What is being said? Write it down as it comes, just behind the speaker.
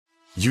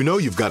You know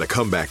you've got a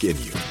comeback in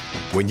you.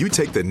 When you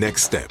take the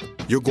next step,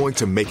 you're going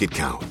to make it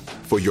count.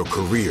 For your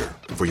career,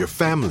 for your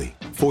family,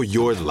 for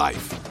your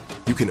life.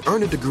 You can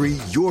earn a degree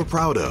you're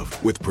proud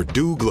of with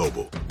Purdue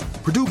Global.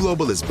 Purdue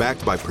Global is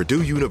backed by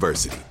Purdue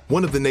University,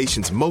 one of the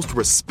nation's most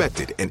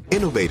respected and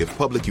innovative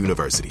public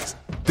universities.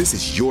 This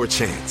is your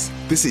chance.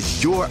 This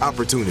is your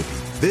opportunity.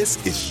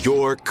 This is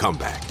your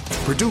comeback.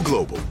 Purdue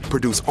Global,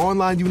 Purdue's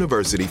online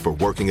university for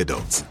working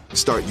adults.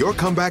 Start your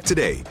comeback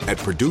today at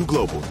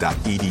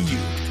purdueglobal.edu.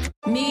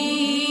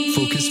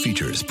 Focus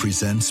Features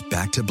presents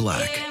Back to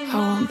Black. I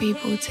want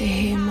people to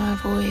hear my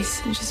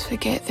voice and just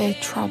forget their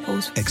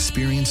troubles.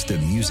 Experience the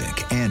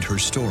music and her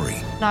story.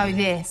 Know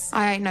this.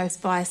 I ain't no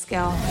Spice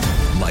Girl.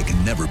 Like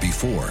never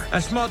before.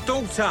 That's my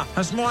daughter.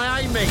 That's my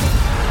Amy.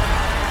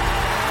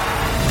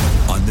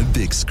 On the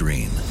big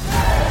screen.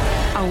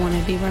 I want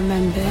to be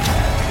remembered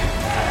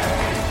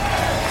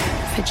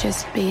for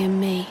just being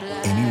me.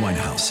 Amy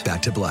Winehouse,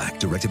 Back to Black,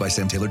 directed by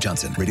Sam Taylor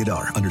Johnson. Rated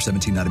R, under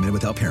 17, not a minute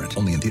without parent.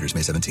 Only in theaters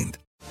May 17th.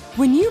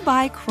 When you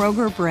buy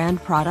Kroger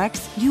brand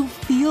products, you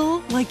feel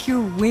like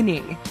you're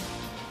winning.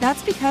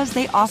 That's because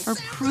they offer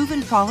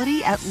proven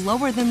quality at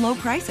lower than low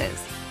prices.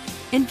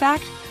 In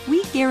fact,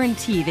 we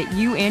guarantee that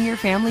you and your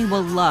family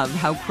will love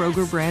how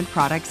Kroger brand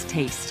products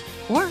taste,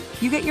 or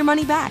you get your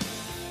money back.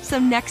 So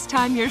next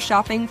time you're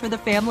shopping for the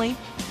family,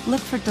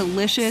 look for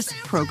delicious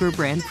Kroger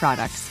brand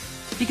products,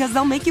 because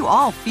they'll make you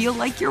all feel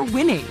like you're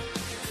winning.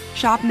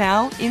 Shop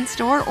now,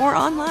 in-store, or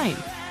online.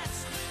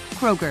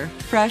 Kroger,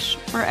 fresh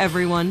for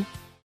everyone.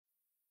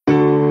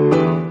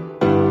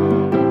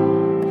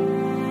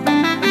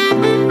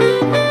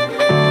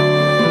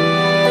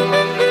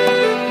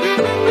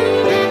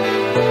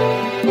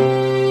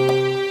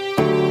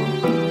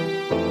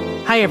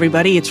 Hi,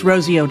 everybody. It's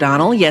Rosie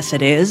O'Donnell. Yes,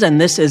 it is.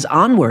 And this is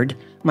Onward,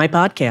 my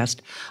podcast.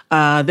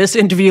 This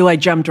interview, I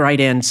jumped right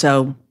in.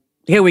 So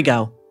here we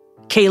go.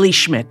 Kaylie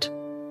Schmidt.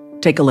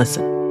 Take a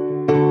listen.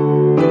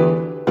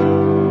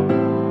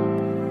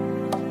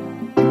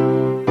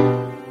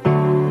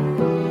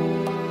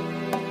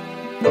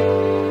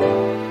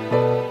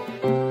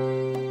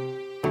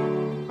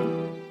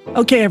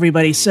 Okay,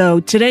 everybody.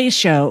 So today's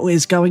show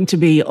is going to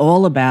be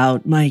all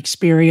about my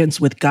experience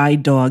with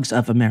Guide Dogs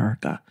of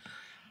America.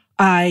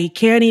 I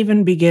can't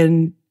even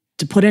begin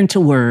to put into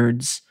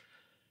words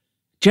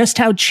just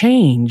how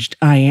changed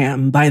I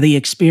am by the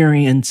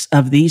experience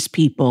of these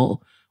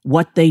people,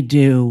 what they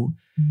do,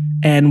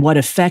 and what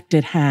effect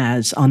it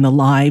has on the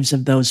lives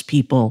of those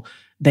people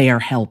they are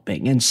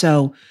helping. And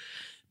so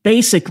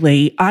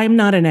basically, I'm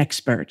not an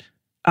expert.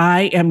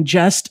 I am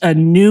just a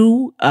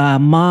new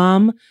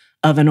mom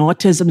of an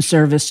autism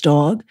service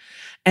dog.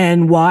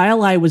 And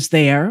while I was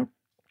there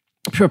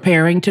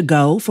preparing to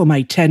go for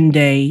my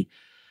 10-day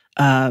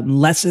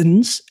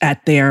lessons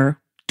at their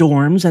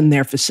dorms and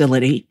their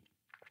facility,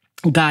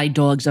 Guide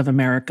Dogs of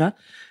America.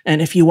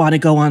 And if you want to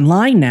go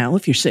online now,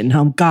 if you're sitting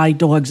home,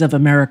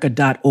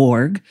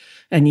 guidedogsofamerica.org,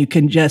 and you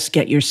can just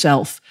get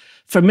yourself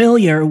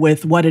familiar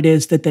with what it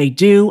is that they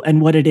do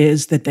and what it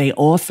is that they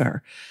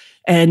offer.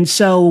 And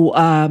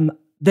so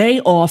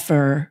they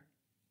offer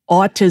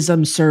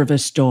autism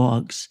service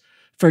dogs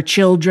for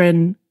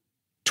children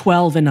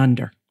 12 and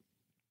under.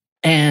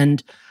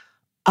 And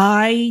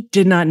I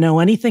did not know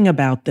anything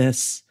about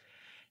this.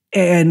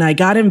 And I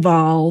got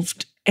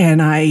involved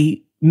and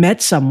I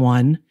met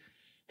someone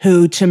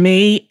who, to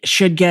me,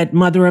 should get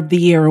Mother of the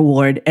Year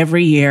award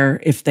every year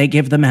if they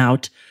give them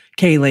out.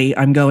 Kaylie,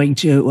 I'm going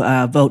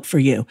to vote for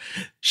you.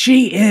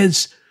 She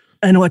is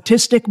an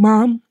autistic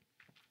mom,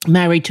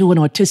 married to an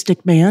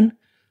autistic man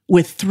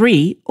with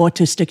 3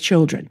 autistic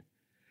children.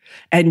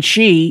 And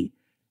she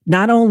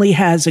not only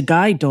has a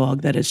guide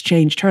dog that has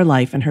changed her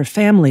life and her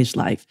family's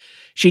life,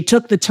 she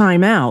took the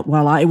time out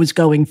while I was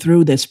going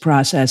through this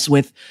process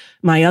with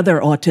my other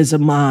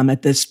autism mom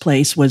at this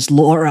place was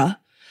Laura.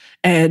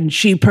 And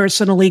she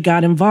personally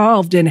got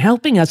involved in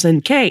helping us.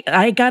 And Kay,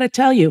 I got to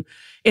tell you,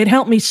 it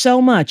helped me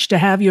so much to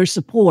have your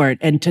support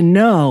and to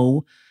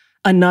know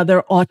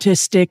another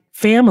autistic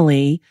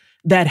family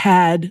that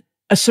had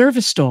a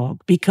service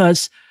dog,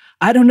 because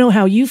I don't know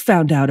how you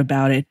found out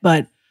about it,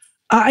 but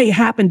I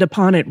happened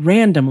upon it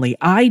randomly.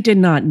 I did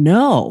not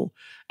know,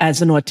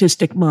 as an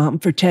autistic mom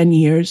for 10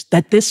 years,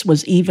 that this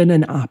was even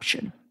an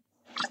option.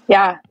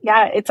 Yeah.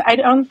 I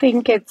don't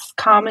think it's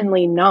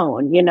commonly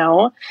known,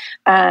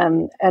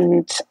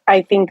 and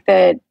I think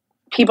that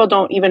people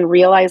don't even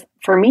realize,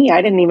 for me,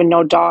 I didn't even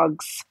know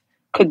dogs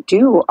could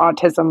do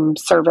autism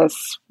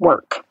service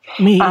work.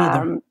 Me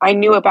either. I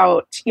knew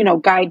about,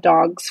 guide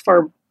dogs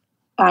for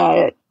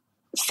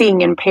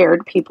seeing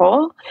impaired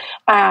people,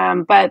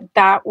 but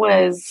that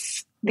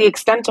was the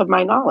extent of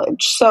my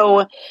knowledge.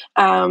 So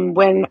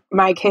when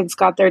my kids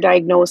got their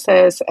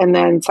diagnosis, and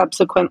then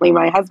subsequently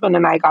my husband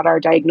and I got our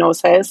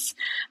diagnosis,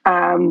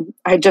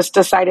 I just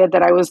decided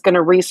that I was going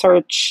to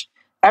research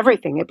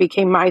everything. It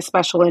became my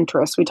special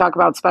interest. We talk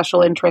about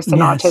special interests and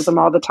Yes. autism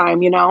all the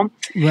time,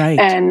 Right.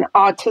 and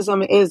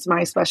autism is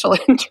my special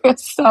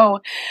interest.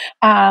 So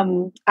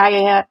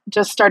I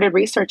just started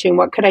researching,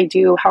 what could I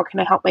do? How can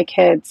I help my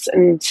kids?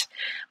 And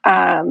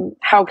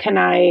how can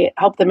I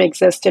help them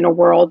exist in a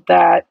world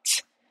that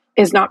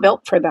is not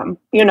built for them?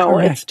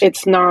 Correct.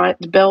 It's not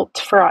built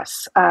for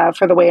us,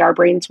 for the way our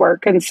brains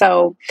work. And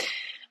so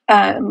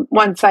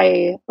once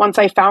I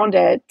found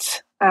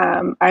it,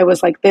 I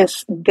was like,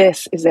 this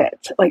is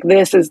it. Like,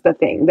 this is the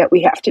thing that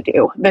we have to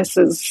do. This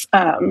is,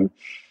 going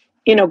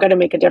to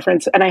make a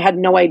difference. And I had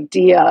no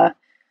idea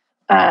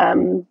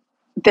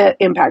the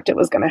impact it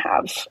was going to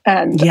have.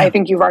 And I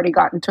think you've already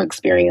gotten to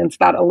experience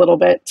that a little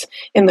bit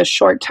in the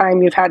short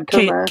time you've had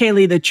Kuma.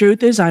 Kaylie, the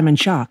truth is I'm in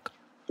shock.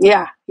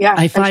 Yeah.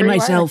 I find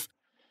myself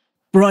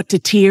brought to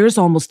tears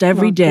almost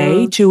every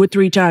day, 2 or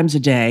 3 times a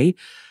day,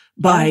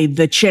 by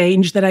the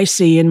change that I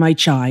see in my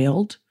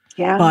child,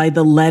 by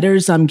the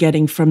letters I'm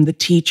getting from the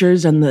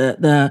teachers and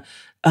the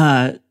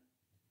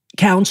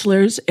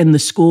counselors in the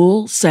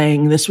school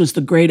saying this was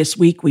the greatest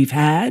week we've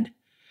had.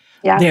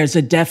 Yeah. There's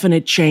a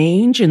definite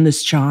change in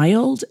this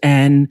child.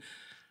 And,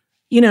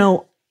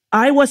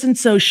 I wasn't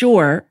so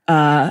sure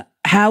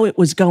how it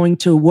was going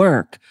to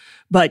work,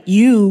 but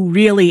you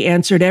really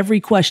answered every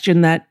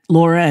question that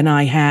Laura and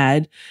I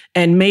had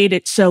and made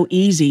it so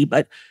easy.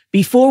 But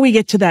before we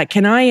get to that,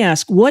 can I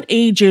ask, what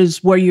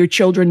ages were your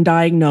children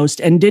diagnosed?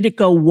 And did it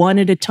go one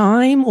at a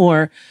time,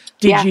 or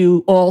did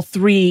you all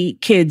 3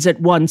 kids at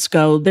once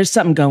go, there's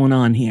something going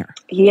on here?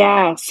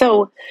 Yeah.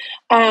 So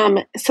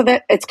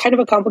that it's kind of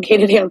a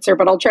complicated answer,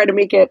 but I'll try to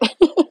make it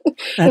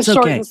as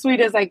short and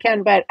sweet as I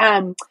can. But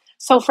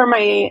so for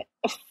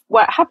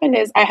what happened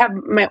is I have,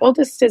 my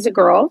oldest is a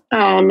girl,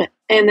 and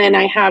then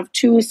I have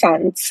 2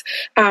 sons,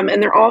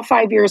 and they're all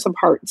 5 years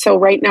apart. So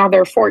right now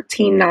they're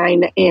 14,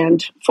 9,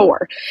 and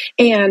 4.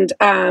 And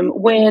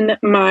when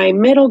my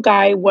middle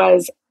guy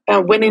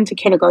went into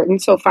kindergarten,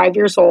 so 5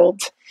 years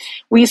old,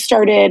 we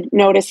started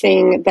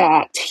noticing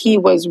that he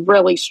was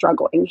really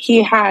struggling.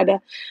 He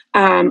had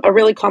a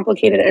really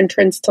complicated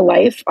entrance to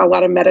life, a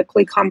lot of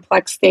medically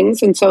complex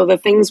things. And so the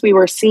things we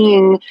were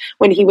seeing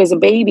when he was a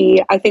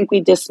baby, I think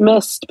we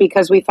dismissed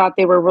because we thought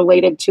they were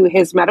related to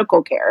his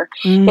medical care.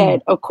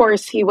 But of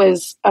course, he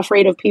was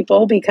afraid of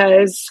people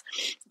because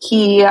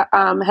he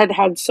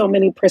had so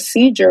many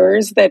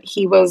procedures that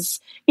he was,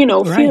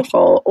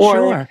 fearful.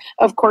 Or,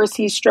 of course,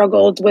 he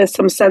struggled with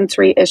some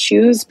sensory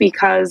issues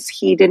because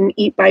he didn't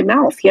eat by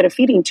mouth. He had a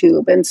feeding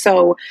tube. And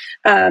so,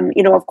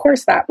 of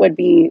course, that would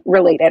be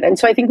related. And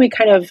so I think we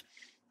kind of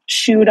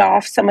shooed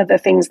off some of the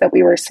things that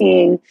we were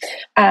seeing.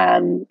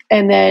 And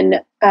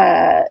then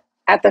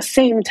at the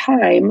same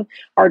time,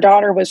 our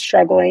daughter was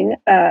struggling,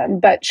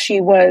 but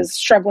she was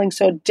struggling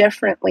so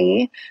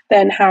differently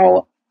than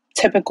how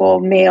typical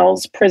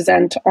males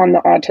present on the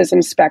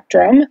autism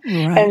spectrum.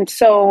 And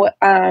so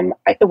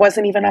it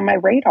wasn't even on my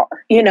radar,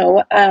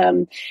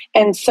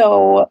 and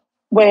so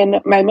when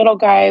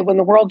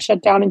the world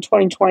shut down in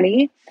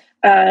 2020,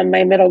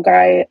 my middle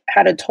guy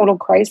had a total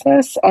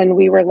crisis, and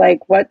we were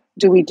like, what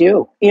do we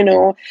do?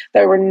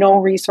 There were no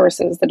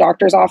resources. The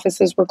doctor's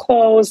offices were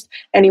closed.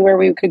 Anywhere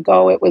we could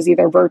go, it was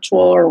either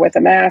virtual or with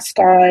a mask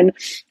on,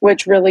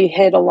 which really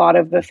hid a lot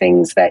of the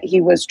things that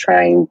we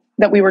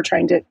were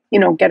trying to,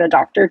 get a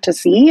doctor to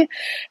see.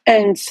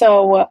 And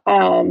so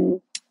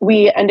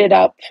we ended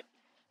up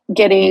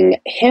getting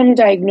him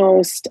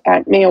diagnosed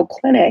at Mayo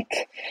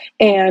Clinic.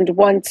 And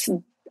once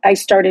I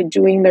started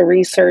doing the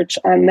research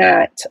on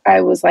that,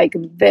 I was like,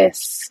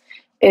 this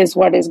is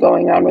what is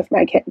going on with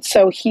my kid.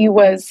 So he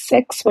was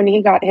 6 when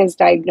he got his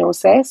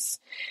diagnosis.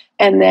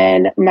 And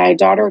then my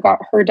daughter got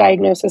her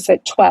diagnosis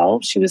at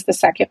 12. She was the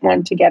second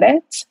one to get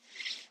it.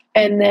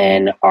 And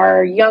then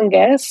our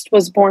youngest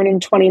was born in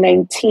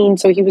 2019.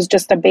 So he was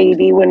just a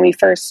baby when we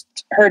first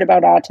heard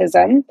about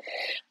autism.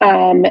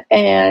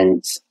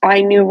 And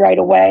I knew right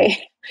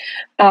away,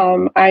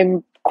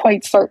 I'm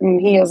quite certain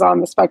he is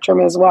on the spectrum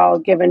as well,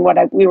 given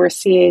what we were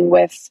seeing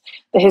with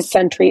his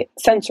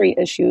sensory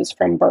issues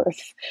from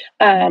birth.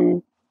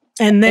 And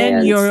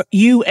then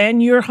you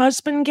and your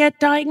husband get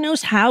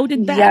diagnosed? How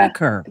did that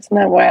occur? Isn't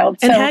that wild?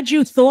 And had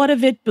you thought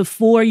of it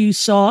before you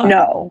saw?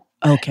 No.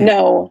 Okay.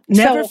 No.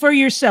 Never for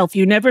yourself.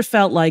 You never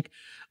felt like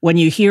when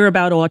you hear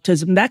about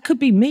autism, that could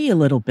be me a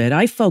little bit.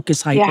 I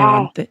focus hyper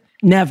on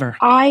never.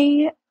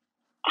 I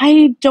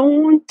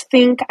don't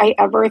think I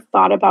ever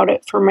thought about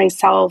it for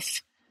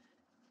myself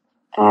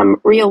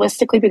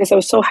realistically, because I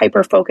was so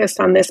hyper focused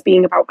on this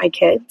being about my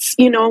kids.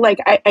 I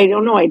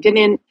don't know.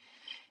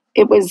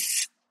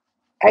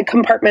 I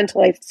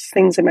compartmentalize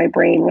things in my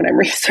brain when I'm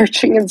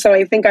researching. And so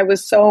I think I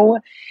was so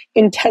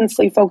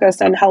intensely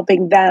focused on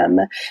helping them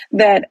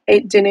that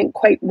it didn't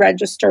quite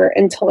register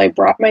until I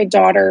brought my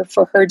daughter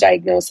for her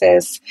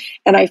diagnosis.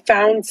 And I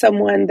found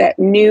someone that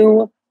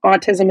knew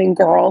autism in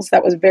girls.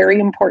 That was very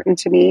important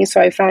to me. So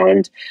I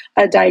found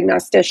a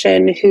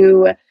diagnostician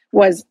who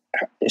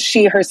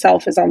she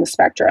herself is on the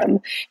spectrum.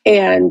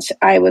 And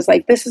I was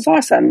like, this is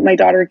awesome. My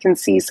daughter can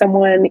see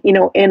someone,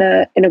 in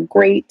a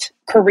great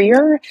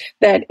career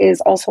that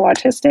is also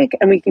autistic,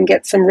 and we can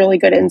get some really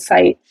good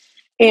insight.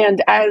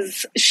 And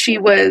as she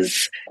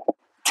was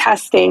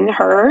testing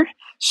her,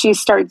 she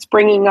starts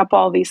bringing up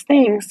all these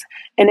things.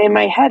 And in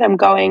my head, I'm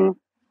going,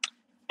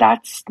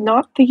 that's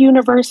not the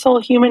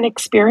universal human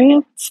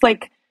experience.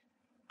 Like,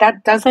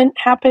 that doesn't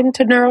happen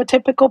to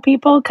neurotypical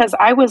people. Because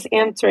I was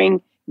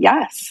answering,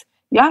 yes.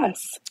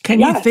 Can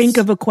you think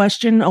of a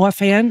question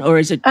offhand, or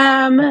is it,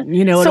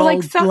 it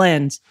all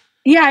blends?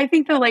 Yeah, I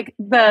think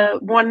the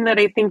one that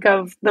I think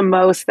of the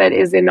most that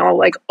is in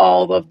all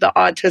of the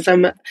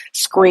autism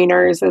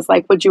screeners is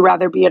like, would you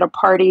rather be at a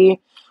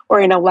party or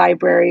in a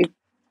library?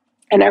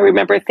 And I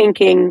remember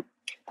thinking,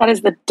 that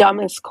is the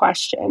dumbest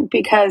question,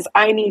 because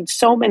I need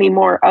so many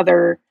more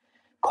other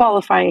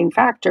qualifying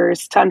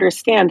factors to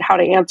understand how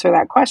to answer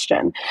that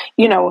question.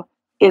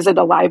 Is it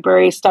a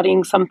library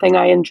studying something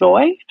I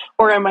enjoy,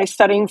 or am I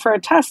studying for a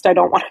test I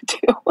don't want to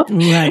do?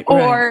 Right.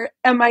 Or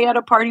am I at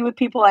a party with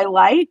people I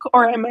like,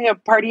 or am I at a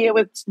party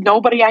with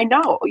nobody I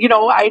know?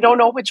 I don't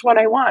know which one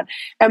I want.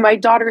 And my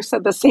daughter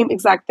said the same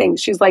exact thing.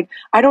 She's like,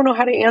 I don't know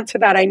how to answer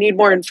that. I need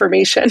more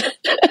information.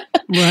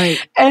 Right.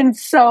 And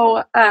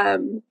so,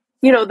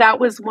 that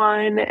was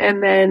one.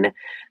 And then,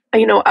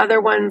 other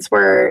ones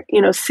were,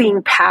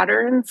 seeing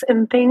patterns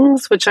in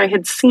things, which I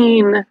had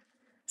seen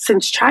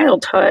since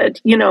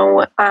childhood,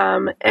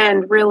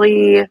 and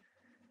really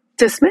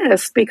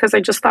dismissed because I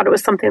just thought it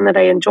was something that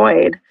I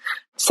enjoyed.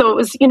 So it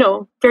was,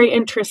 very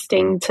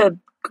interesting to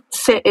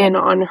sit in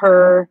on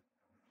her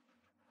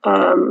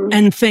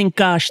and think,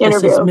 gosh,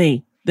 interview. This is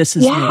me. This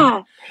is me.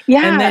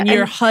 Yeah. And then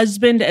your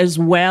husband as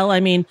well.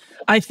 I mean,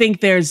 I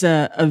think there's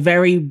a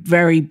very,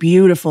 very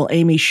beautiful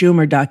Amy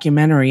Schumer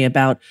documentary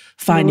about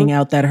finding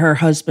out that her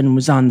husband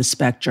was on the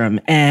spectrum.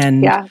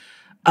 And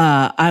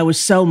I was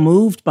so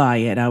moved by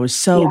it. I was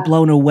so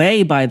blown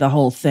away by the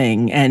whole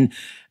thing. And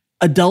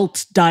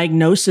adult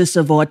diagnosis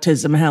of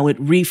autism, how it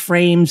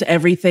reframes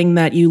everything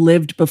that you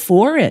lived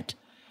before it,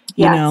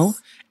 you know?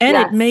 And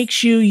it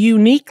makes you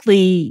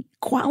uniquely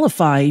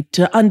qualified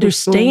to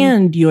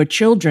understand your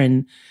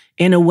children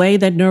in a way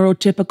that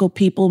neurotypical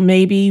people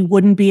maybe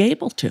wouldn't be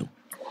able to.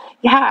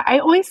 Yeah, I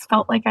always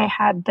felt like I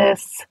had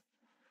this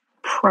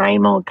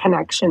primal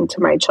connection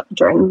to my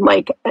children,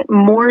 like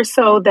more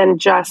so than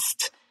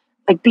just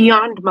like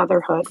beyond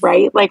motherhood,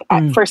 right? Like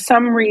for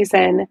some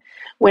reason,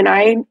 when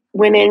I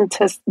went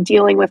into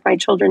dealing with my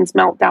children's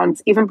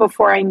meltdowns, even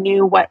before I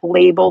knew what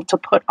label to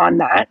put on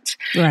that,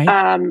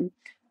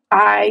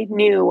 I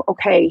knew,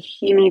 okay,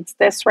 he needs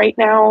this right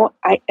now.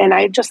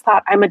 I just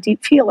thought I'm a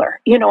deep feeler,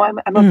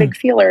 I'm a big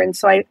feeler. And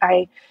so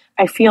I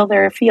feel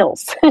their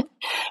feels,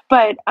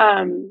 but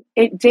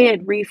it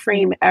did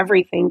reframe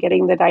everything,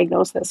 getting the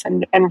diagnosis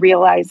and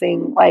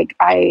realizing like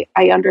I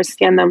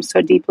understand them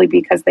so deeply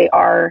because they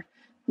are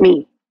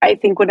me. I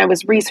think when I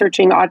was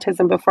researching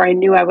autism before I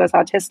knew I was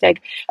autistic,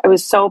 I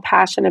was so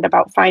passionate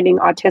about finding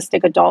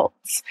autistic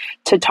adults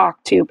to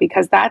talk to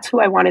because that's who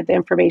I wanted the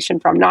information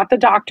from, not the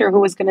doctor who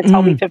was going to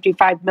tell me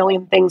 55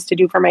 million things to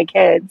do for my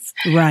kids.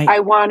 Right. I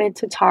wanted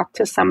to talk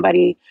to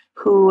somebody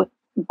who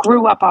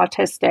grew up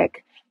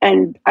autistic,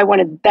 and I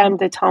wanted them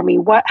to tell me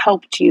what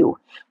helped you,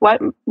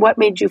 what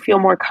made you feel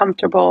more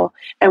comfortable,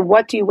 and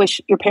what do you wish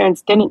your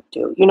parents didn't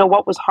do?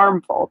 What was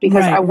harmful?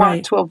 Because I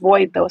want to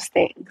avoid those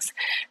things.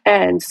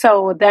 And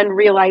so then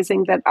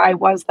realizing that I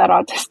was that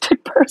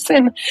autistic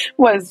person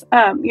was,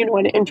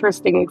 an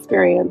interesting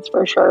experience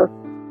for sure.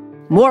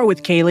 More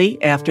with Kaylie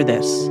after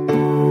this.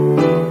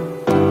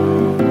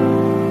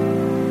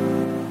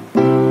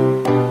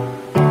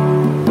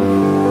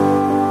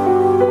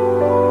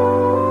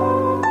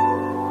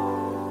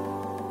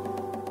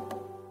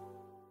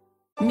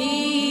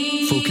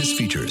 Focus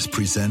Features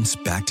presents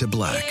Back to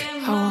Black.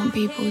 I want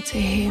people to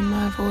hear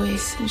my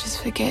voice and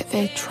just forget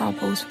their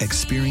troubles.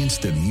 Experience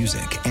the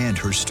music and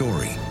her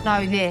story.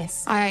 Know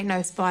this, I ain't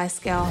no Spice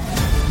Girl.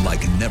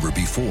 Like never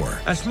before.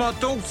 That's my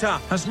daughter.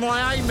 That's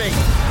my Amy.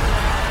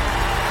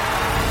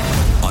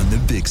 On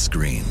the big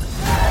screen.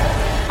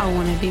 I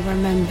want to be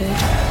remembered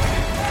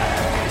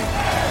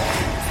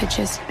for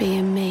just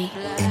being me.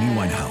 Amy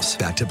Winehouse,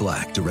 Back to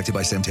Black, directed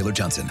by Sam Taylor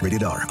Johnson.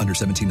 Rated R, under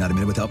 17, not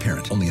admitted without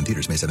parent. Only in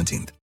theaters May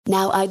 17th.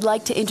 Now I'd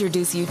like to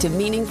introduce you to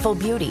Meaningful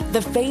Beauty,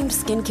 the famed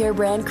skincare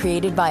brand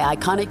created by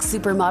iconic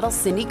supermodel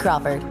Cindy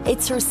Crawford.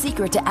 It's her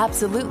secret to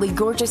absolutely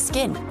gorgeous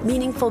skin.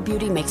 Meaningful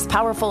Beauty makes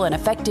powerful and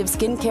effective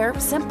skincare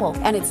simple,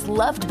 and it's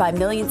loved by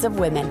millions of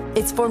women.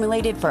 It's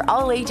formulated for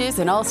all ages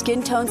and all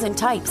skin tones and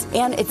types,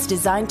 and it's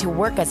designed to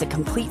work as a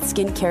complete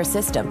skincare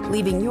system,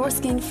 leaving your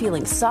skin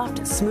feeling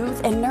soft, smooth,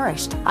 and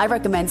nourished. I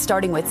recommend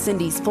starting with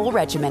Cindy's full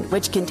regimen,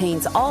 which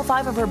contains all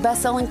 5 of her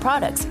best-selling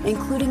products,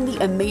 including the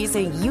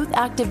amazing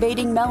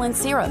youth-activating Melon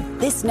Serum.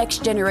 This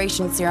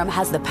next-generation serum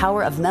has the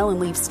power of melon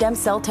leaf stem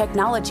cell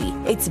technology.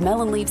 It's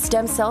melon leaf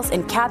stem cells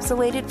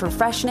encapsulated for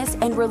freshness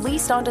and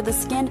released onto the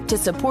skin to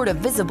support a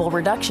visible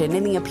reduction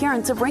in the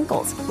appearance of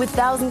wrinkles. With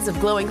thousands of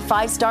glowing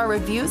 5-star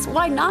reviews,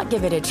 why not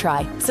give it a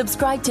try?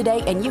 Subscribe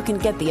today and you can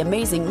get the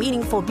amazing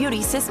Meaningful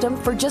Beauty system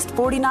for just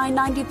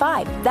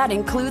 $49.95. That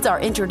includes our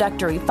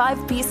introductory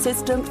 5-piece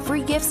system,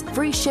 free gifts,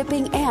 free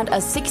shipping, and a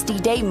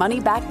 60-day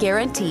money-back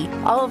guarantee.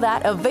 All of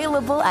that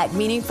available at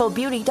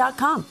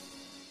meaningfulbeauty.com.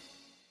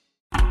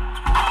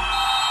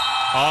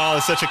 Oh,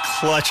 it's such a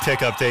clutch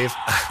pickup, Dave.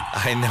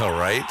 I know,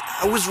 right?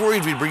 I was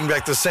worried we'd bring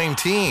back the same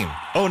team.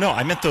 Oh, no,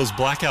 I meant those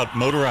blackout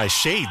motorized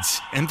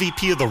shades.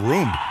 MVP of the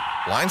room.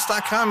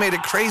 Blinds.com made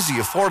it crazy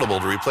affordable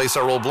to replace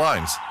our old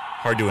blinds.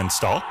 Hard to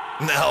install?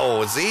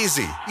 No, it's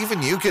easy. Even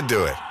you could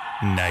do it.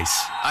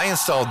 Nice. I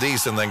installed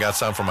these and then got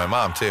some for my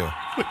mom, too.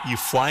 What, you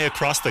fly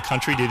across the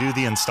country to do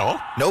the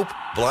install? Nope.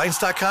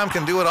 Blinds.com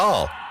can do it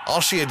all. All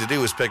she had to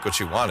do was pick what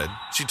she wanted.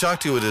 She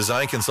talked to a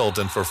design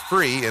consultant for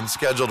free and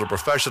scheduled a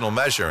professional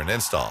measure and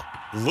install.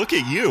 Look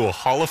at you, a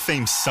Hall of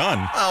Fame son.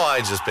 Oh, I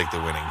just picked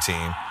the winning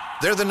team.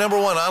 They're the #1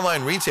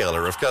 online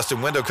retailer of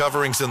custom window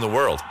coverings in the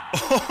world.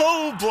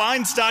 Oh,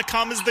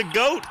 Blinds.com is the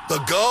GOAT. The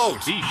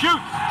GOAT! He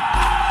shoots.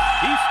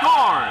 He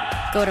scores.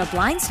 Go to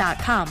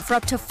Blinds.com for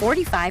up to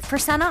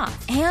 45%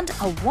 off and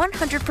a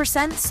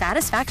 100%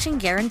 satisfaction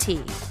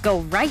guarantee.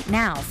 Go right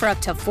now for up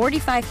to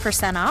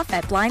 45% off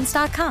at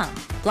Blinds.com.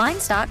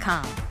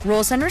 Blinds.com.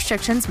 Rules and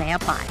restrictions may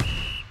apply.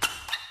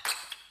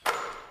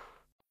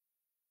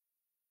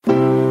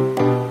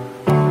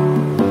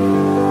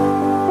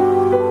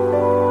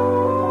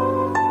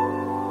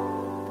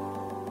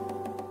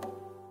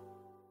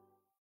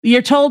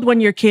 You're told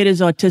when your kid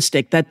is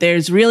autistic that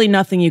there's really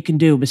nothing you can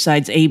do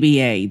besides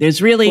ABA.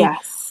 There's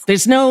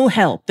no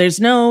help. There's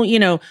no,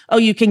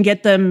 you can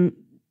get them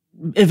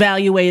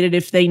evaluated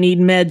if they need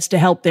meds to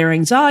help their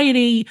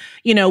anxiety,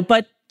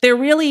 but there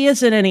really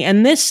isn't any.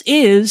 And this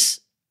is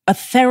a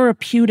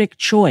therapeutic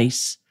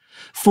choice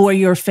for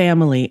your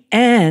family.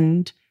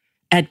 And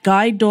at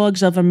Guide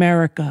Dogs of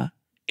America,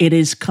 it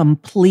is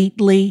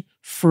completely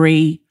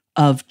free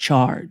of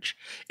charge.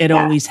 It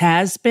always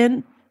has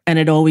been. And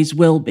it always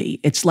will be.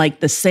 It's like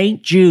the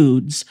St.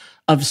 Jude's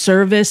of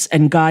service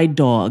and guide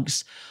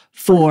dogs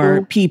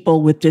for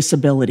people with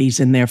disabilities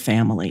in their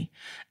family.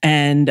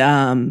 And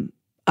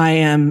I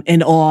am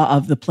in awe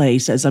of the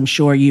place, as I'm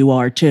sure you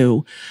are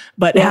too.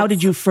 But how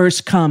did you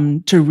first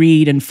come to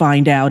read and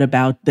find out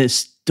about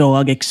this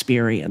dog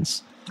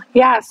experience?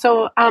 Yeah,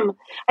 so I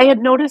had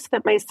noticed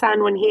that my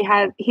son, when he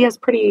has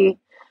pretty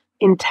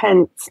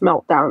intense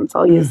meltdowns.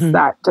 I'll use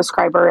that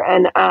describer.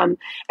 And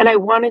I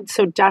wanted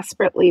so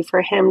desperately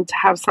for him to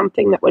have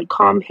something that would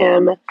calm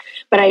him,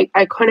 but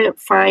I couldn't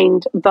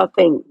find the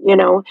thing,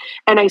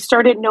 and I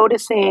started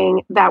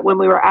noticing that when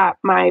we were at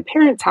my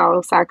parents'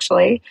 house,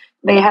 actually,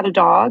 they had a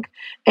dog.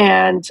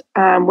 And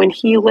when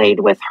he laid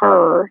with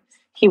her,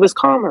 he was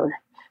calmer.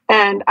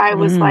 And I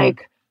was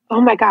like, oh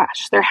my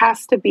gosh, there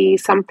has to be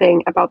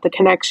something about the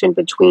connection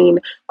between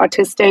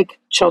autistic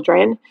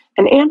children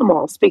and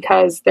animals,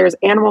 because there's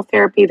animal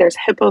therapy, there's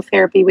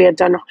hippotherapy. We had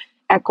done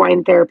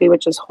equine therapy,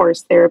 which is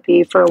horse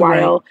therapy, for a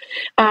while.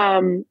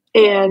 And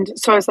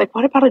so I was like,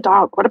 what about a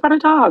dog? What about a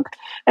dog?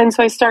 And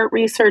so I start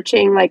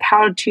researching like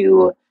how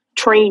to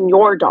train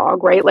your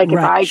dog, right? Like if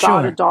I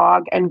got a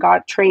dog and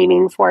got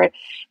training for it.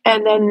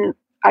 And then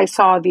I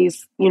saw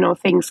these,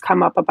 things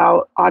come up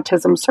about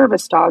autism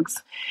service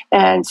dogs.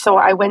 And so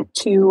I went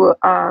to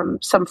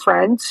some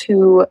friends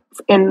who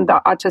in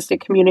the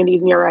autistic community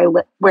near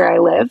where I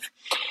live.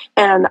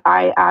 And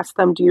I asked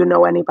them, do you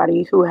know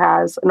anybody who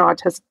has an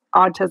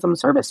autism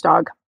service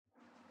dog?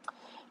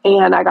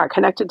 And I got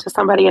connected to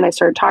somebody and I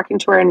started talking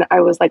to her and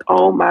I was like,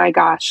 oh my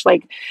gosh,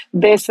 like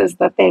this is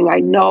the thing. I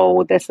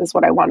know this is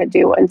what I want to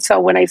do. And so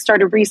when I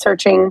started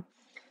researching,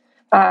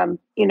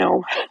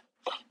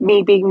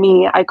 me being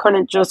me, I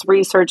couldn't just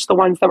research the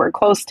ones that were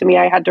close to me.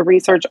 I had to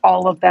research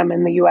all of them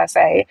in the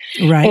USA.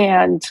 Right.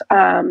 And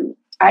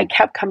I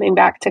kept coming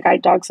back to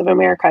Guide Dogs of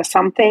America.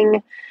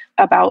 Something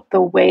about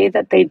the way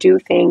that they do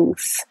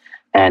things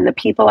and the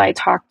people I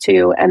talk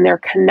to and their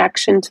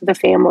connection to the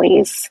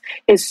families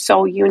is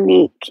so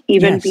unique,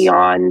 even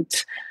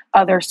beyond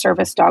other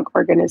service dog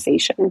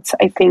organizations.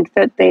 I think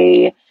that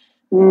they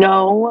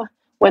know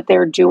what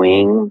they're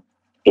doing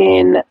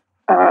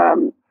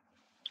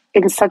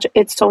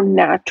it's so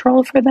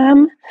natural for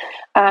them.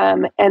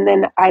 And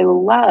then I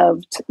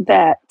loved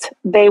that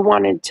they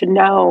wanted to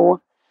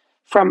know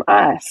from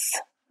us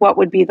what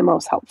would be the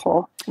most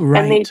helpful.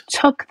 Right. And they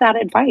took that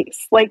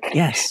advice.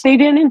 They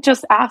didn't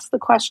just ask the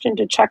question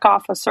to check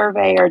off a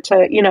survey or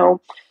to,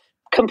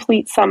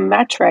 complete some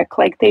metric.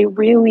 Like they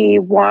really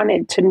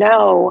wanted to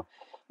know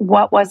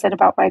what was it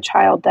about my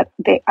child that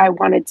I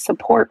wanted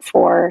support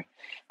for,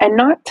 and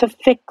not to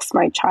fix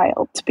my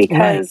child,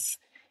 because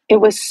it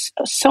was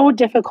so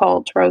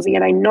difficult, Rosie,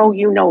 and I know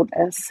you know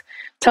this,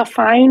 to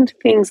find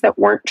things that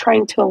weren't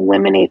trying to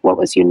eliminate what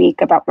was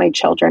unique about my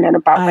children and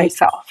about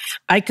myself.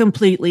 I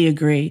completely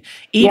agree.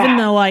 Even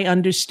though I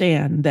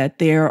understand that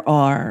there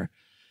are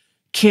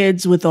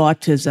kids with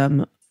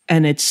autism,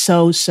 and it's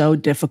so, so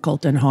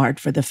difficult and hard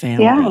for the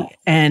family. Yeah.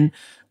 And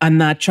I'm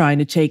not trying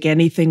to take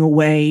anything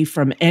away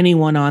from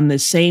anyone on the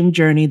same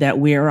journey that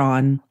we're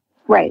on.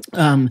 Right.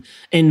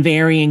 In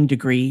varying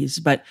degrees.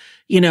 But,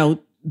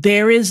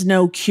 there is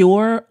no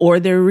cure, or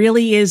there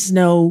really is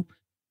no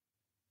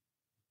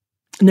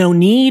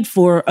need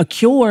for a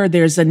cure.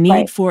 There's a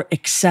need for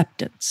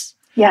acceptance.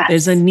 Yes.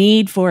 There's a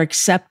need for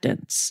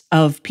acceptance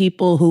of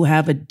people who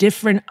have a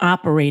different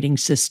operating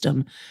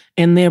system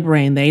in their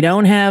brain. They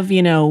don't have,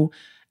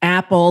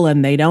 Apple,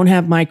 and they don't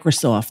have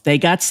Microsoft. They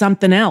got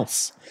something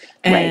else.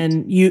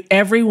 And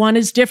everyone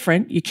is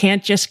different. You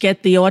can't just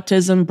get the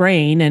autism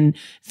brain and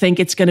think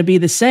it's going to be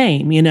the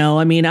same.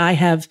 I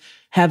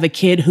have a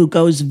kid who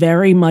goes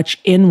very much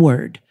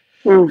inward.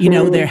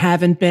 Mm-hmm. There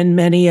haven't been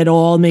many at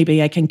all.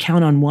 Maybe I can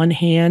count on one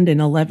hand in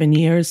 11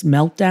 years,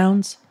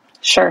 meltdowns.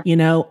 Sure.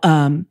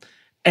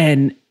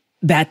 And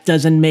that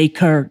doesn't make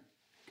her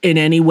in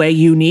any way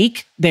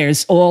unique.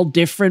 There's all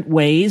different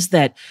ways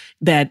that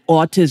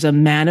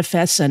autism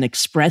manifests and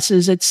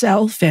expresses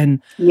itself.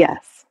 And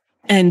yes.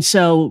 And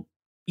so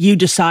you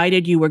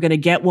decided you were going to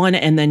get one,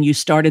 and then you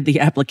started the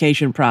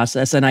application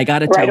process. And I got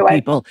to tell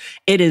people,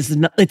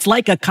 it's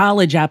like a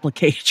college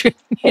application,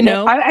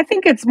 I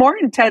think it's more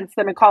intense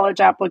than a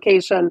college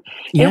application.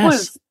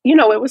 Yes. It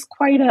was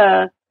quite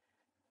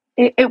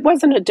it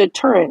wasn't a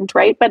deterrent,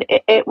 right? But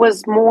it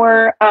was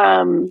more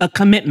a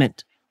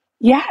commitment.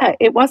 Yeah,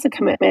 it was a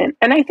commitment.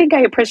 And I think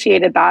I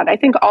appreciated that. I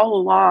think all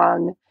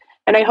along,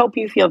 and I hope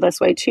you feel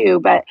this way too,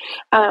 but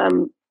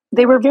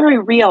they were very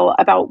real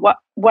about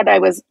what I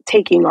was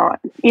taking on.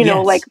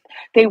 Like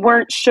they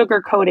weren't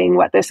sugarcoating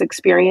what this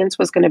experience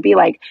was going to be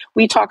like.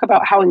 We talk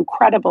about how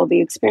incredible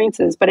the experience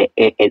is, but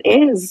it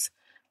is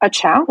a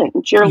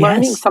challenge. You're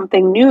learning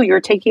something new.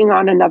 You're taking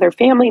on another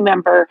family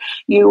member.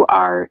 You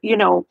are,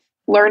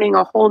 learning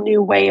a whole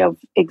new way of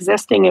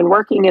existing and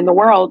working in the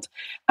world.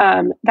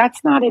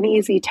 That's not an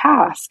easy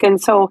task.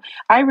 And so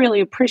I really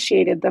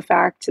appreciated the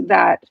fact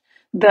that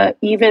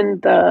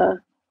even the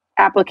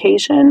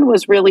application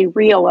was really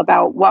real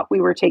about what we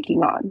were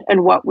taking on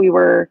and what we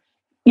were,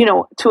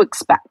 to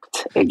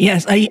expect.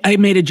 Yes. I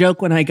made a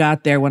joke when I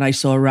got there, when I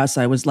saw Russ.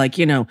 I was like,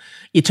 you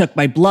took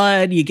my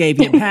blood, you gave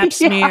me a pap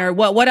smear.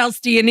 What else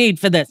do you need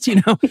for this?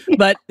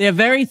 But they're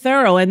very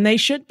thorough, and they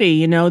should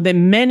be, the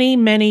many,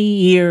 many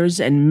years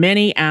and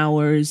many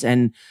hours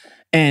and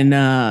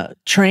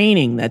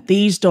training that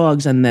these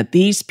dogs and that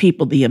these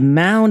people, the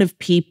amount of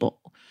people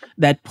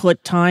that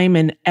put time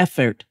and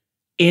effort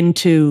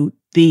into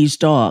these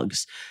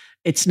dogs.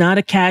 It's not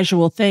a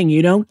casual thing.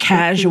 You don't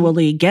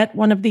casually get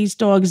one of these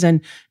dogs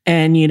and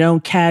you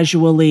don't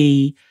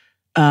casually,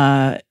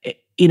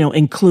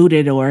 include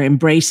it or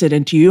embrace it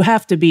into, you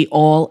have to be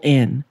all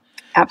in.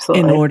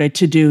 Absolutely. In order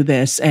to do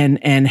this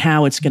and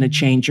how it's going to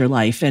change your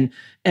life.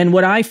 And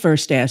what I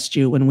first asked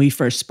you when we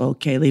first spoke,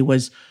 Kaylie,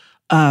 was,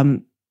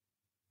 how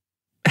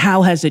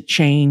has it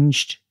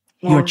changed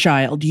your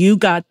child? You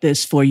got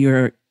this for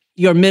your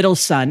middle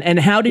son. And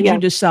how did you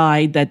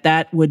decide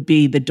that would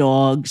be the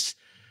dog's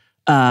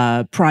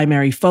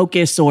primary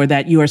focus, or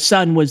that your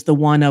son was the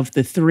one of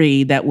the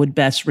three that would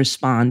best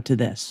respond to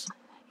this?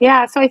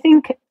 Yeah, so I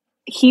think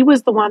he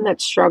was the one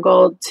that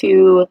struggled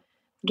to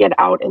get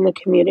out in the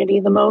community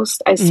the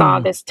most. I saw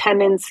this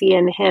tendency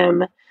in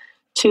him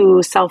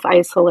to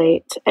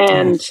self-isolate,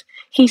 and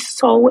he's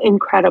so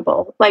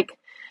incredible. Like,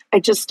 I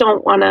just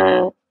don't want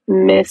to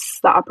miss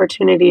the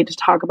opportunity to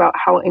talk about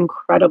how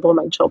incredible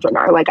my children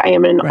are. Like, I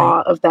am in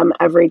awe of them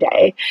every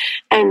day.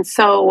 And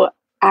so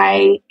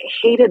I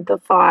hated the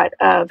thought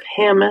of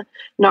him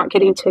not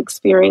getting to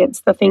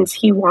experience the things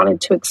he wanted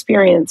to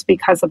experience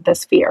because of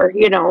this fear,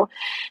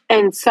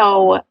 And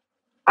so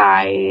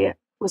I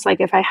was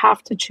like, if I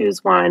have to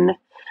choose one,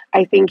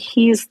 I think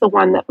he's the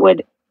one that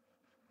would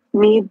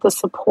need the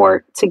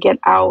support to get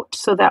out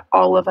so that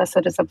all of us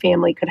as a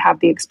family could have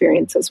the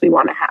experiences we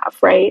want to have,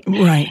 right?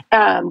 Right.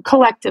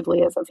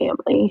 Collectively as a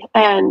family.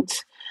 And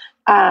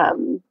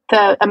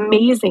the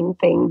amazing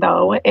thing,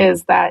 though,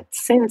 is that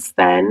since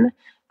then,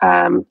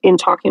 in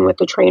talking with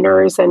the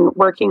trainers and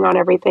working on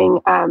everything,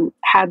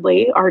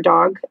 Hadley, our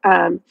dog,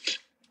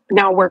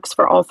 now works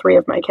for all three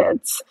of my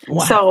kids.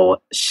 Wow.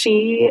 So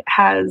she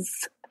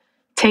has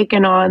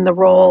taken on the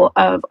role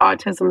of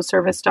autism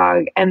service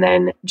dog and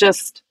then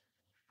just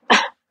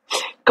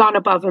gone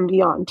above and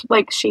beyond.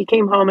 Like, she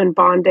came home and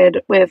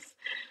bonded with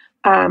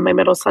my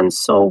middle son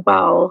so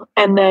well.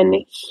 And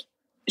then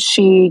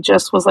she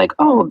just was like,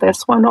 oh,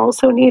 this one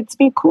also needs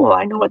me. Cool.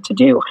 I know what to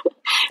do.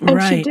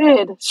 And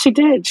she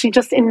did. She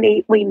just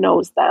innately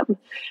knows them.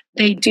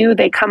 They do.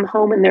 They come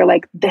home and they're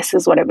like, this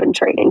is what I've been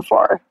training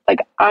for. Like,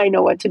 I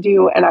know what to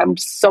do and I'm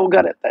so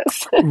good at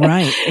this.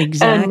 Right.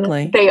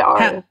 Exactly. They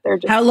are. They're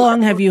just how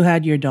long have you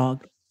had your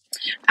dog?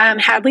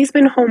 Hadley's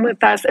been home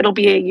with us. It'll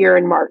be a year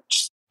in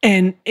March.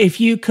 And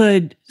if you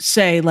could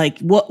say, like,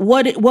 what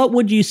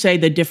would you say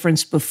the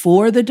difference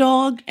before the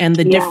dog and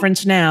the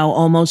difference now,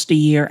 almost a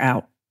year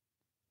out?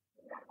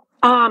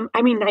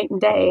 Night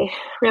and day,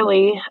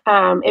 really.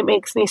 It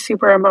makes me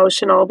super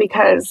emotional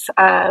because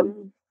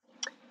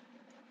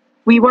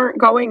we weren't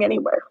going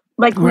anywhere.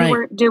 Like we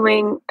weren't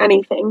doing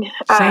anything.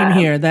 Same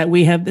here, that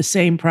we have the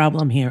same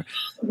problem here.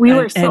 We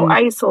were so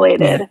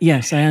isolated.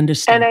 Yes, I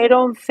understand. And I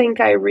don't think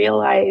I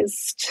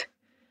realized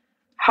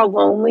how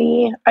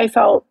lonely I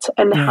felt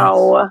and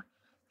how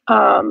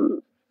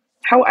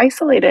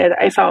isolated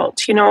I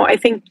felt. You know, I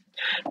think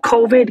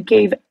COVID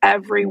gave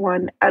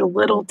everyone a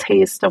little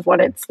taste of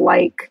what it's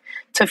like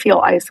to feel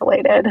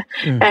isolated.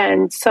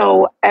 And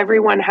so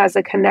everyone has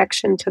a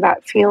connection to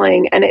that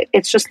feeling. And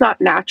it's just not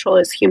natural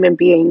as human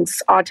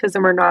beings,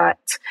 autism or not.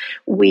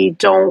 We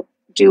don't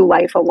do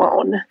life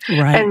alone.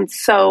 Right. And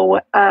so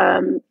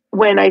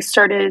when I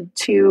started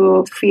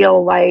to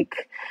feel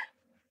like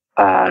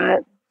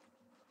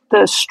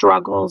the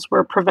struggles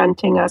were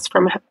preventing us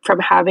from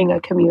having a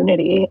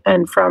community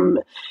and from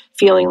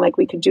feeling like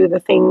we could do the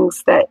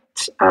things that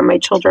my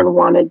children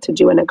wanted to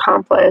do and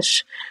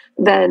accomplish,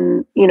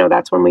 then, you know,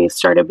 that's when we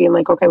started being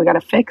like, okay, we got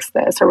to fix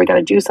this, or we got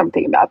to do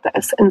something about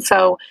this. And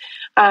so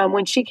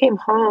when she came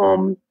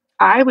home,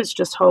 I was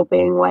just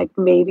hoping like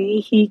maybe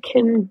he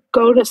can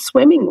go to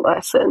swimming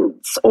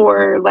lessons,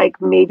 or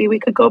like maybe we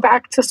could go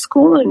back to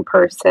school in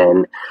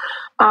person.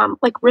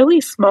 Like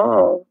really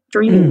small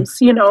dreams,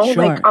 you know,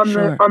 like on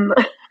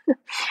the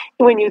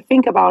when you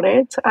think about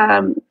it.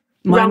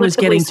 Mine was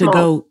getting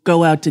small. to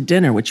go out to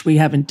dinner, which we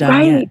haven't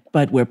done yet,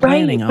 but we're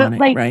planning on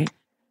it, right?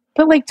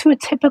 But like to a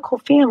typical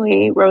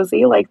family,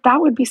 Rosie, like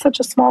that would be such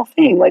a small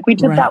thing. Like we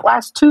did that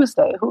last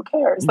Tuesday. Who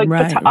cares? Like,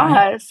 but to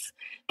us,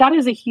 that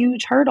is a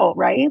huge hurdle,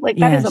 right? Like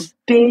that is a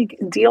big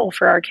deal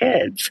for our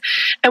kids.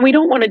 And we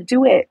don't want to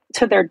do it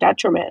to their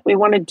detriment. We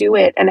want to do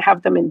it and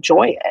have them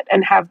enjoy it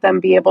and have them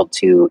be able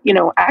to, you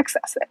know,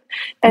 access it.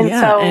 And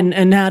so,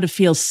 and how to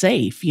feel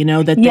safe, you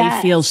know, that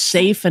they feel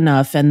safe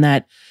enough and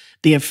that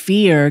their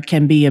fear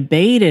can be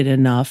abated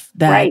enough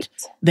that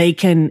they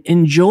can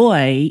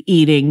enjoy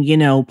eating, you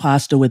know,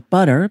 pasta with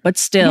butter, but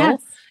still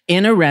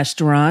in a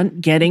restaurant,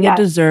 getting a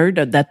dessert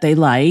that they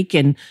like.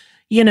 And,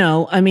 you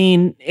know, I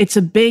mean, it's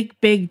a big,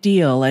 big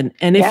deal. And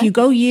if you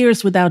go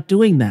years without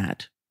doing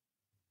that,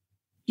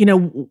 you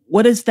know,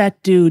 what does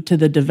that do to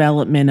the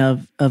development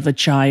of a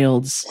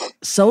child's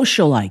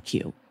social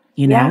IQ,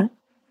 you know?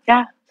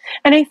 Yeah.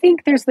 And I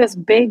think there's this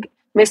big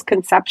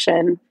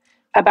misconception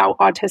about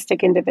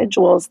autistic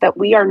individuals that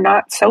we are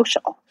not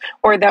social,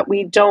 or that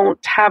we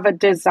don't have a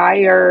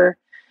desire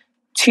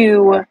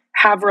to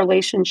have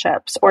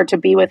relationships or to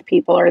be with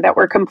people, or that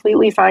we're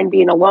completely fine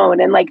being alone.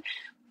 And like,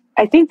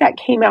 I think that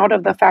came out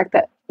of the fact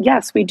that,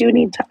 yes, we do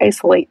need to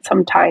isolate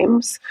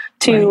sometimes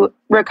to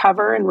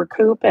recover and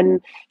recoup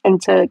and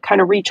to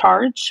kind of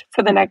recharge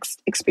for the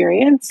next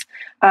experience.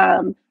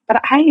 But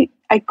I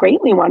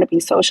greatly want to be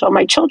social.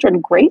 My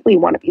children greatly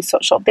want to be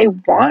social. They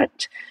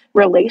want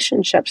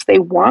relationships. They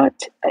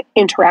want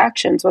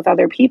interactions with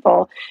other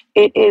people.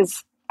 It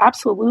is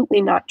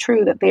absolutely not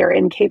true that they are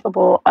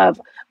incapable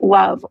of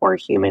love or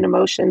human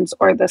emotions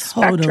or the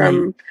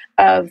spectrum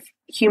of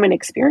human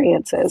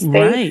experiences.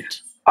 They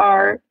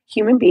are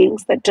human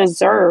beings that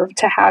deserve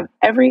to have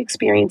every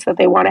experience that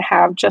they want to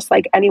have, just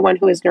like anyone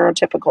who is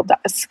neurotypical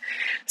does.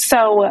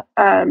 So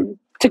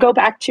to go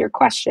back to your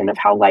question of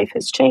how life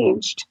has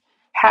changed,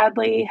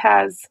 Hadley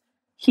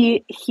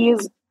he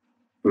is,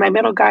 my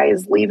middle guy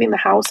is leaving the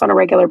house on a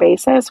regular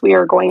basis. We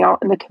are going out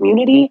in the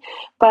community,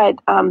 but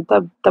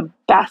the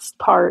best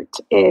part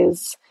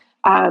is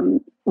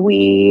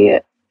we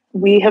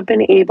have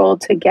been able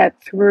to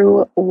get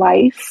through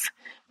life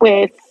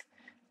with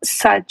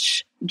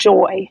such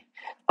joy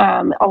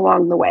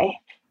along the way.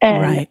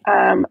 And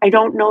I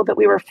don't know that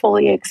we were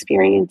fully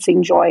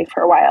experiencing joy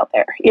for a while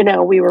there. You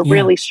know, we were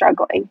really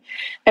struggling.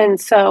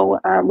 And so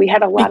we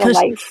had a lot of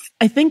life.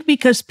 I think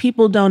because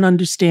people don't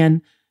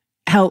understand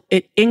how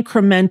it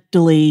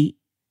incrementally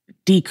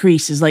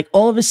decreases. Like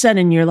all of a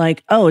sudden you're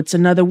like, oh, it's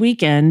another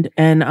weekend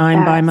and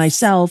I'm by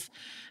myself,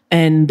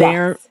 and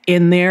they're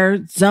in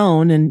their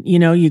zone. And, you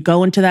know, you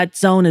go into that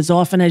zone as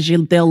often as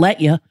they'll let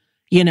you,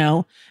 you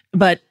know,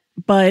 but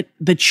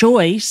the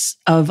choice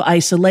of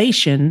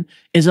isolation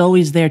is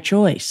always their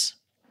choice.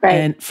 Right.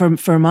 And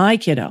for my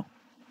kiddo,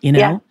 you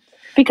know,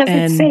 because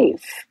it's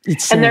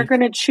safe. And they're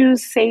going to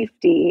choose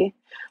safety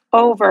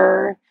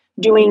over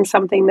doing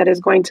something that is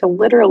going to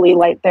literally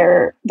light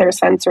their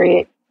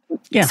sensory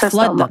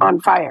system on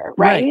fire,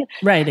 right?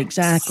 Right,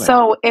 exactly.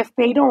 So if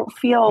they don't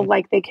feel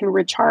like they can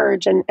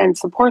recharge and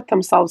support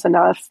themselves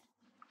enough,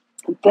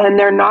 then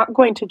they're not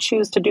going to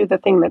choose to do the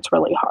thing that's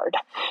really hard.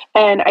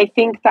 And I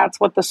think that's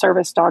what the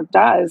service dog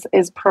does,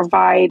 is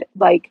provide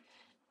like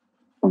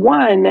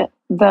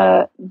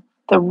the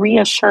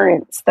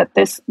reassurance that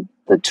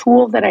the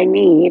tool that I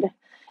need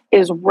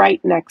is right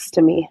next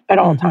to me at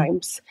all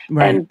times.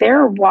 And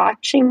they're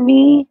watching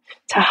me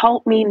to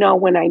help me know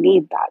when I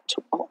need that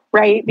tool,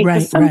 right?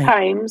 Because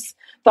sometimes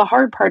the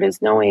hard part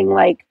is knowing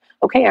like,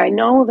 okay, I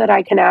know that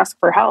I can ask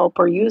for help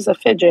or use a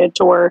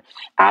fidget or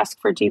ask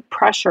for deep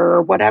pressure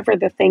or whatever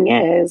the thing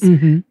is,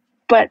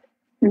 but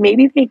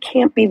maybe they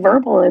can't be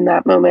verbal in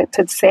that moment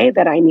to say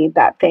that I need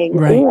that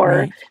thing.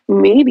 Or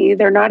maybe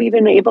they're not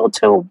even able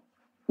to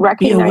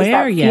recognize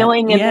that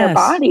feeling in their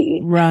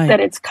body, that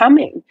it's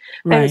coming.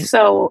 Right. And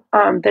so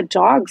the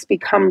dogs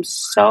become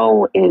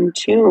so in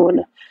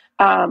tune.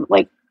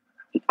 Like,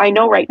 I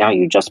know right now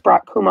you just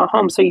brought Kuma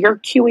home, so you're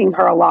cueing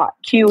her a lot.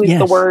 Cue is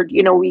the word,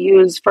 we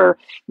use for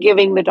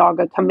giving the dog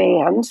a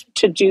command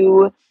to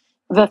do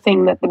the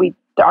thing that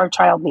our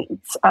child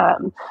needs,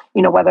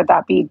 whether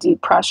that be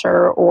deep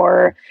pressure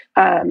or,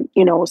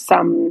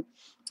 some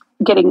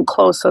getting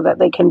close so that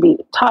they can be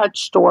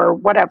touched or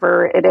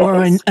whatever it is.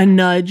 Or a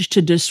nudge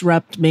to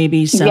disrupt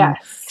maybe some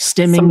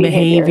stimming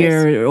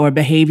behavior or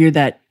behavior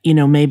that,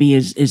 maybe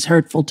is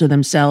hurtful to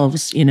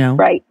themselves,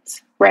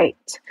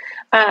 Right.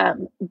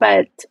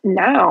 But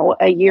now,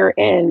 a year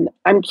in,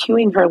 I'm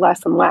cueing her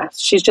less and less.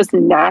 She's just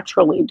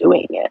naturally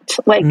doing it.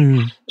 Like,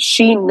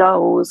 she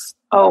knows,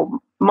 oh,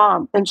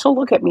 Mom, and she'll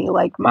look at me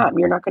like, Mom,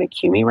 you're not going to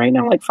cue me right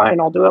now? Like, fine,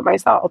 I'll do it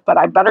myself, but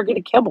I better get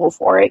a kibble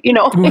for it,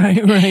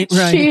 Right.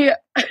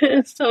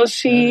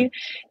 She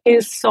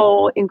is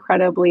so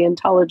incredibly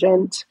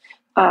intelligent.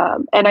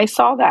 And I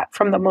saw that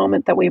from the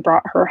moment that we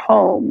brought her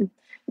home,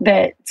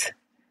 that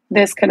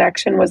this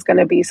connection was going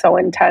to be so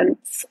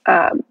intense,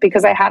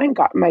 because I hadn't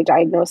gotten my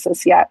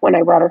diagnosis yet when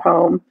I brought her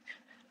home.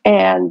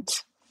 And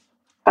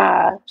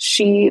I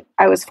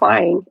was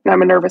flying, and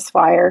I'm a nervous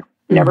flyer,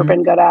 never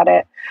been good at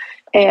it.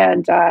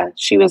 And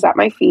she was at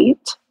my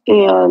feet,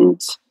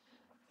 and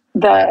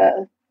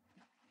the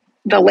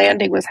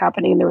landing was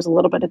happening. There was a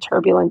little bit of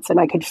turbulence, and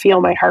I could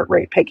feel my heart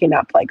rate picking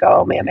up, like,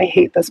 oh man, I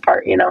hate this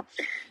part,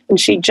 And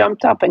she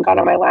jumped up and got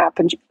on my lap,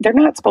 and they're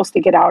not supposed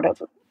to get out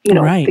of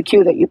the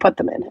queue that you put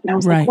them in. And I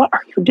was like, what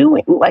are you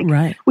doing?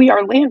 Like, we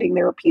are landing.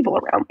 There are people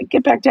around. Like,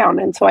 get back down.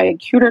 And so I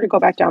cued her to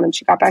go back down, and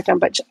she got back down,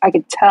 but I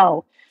could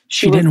tell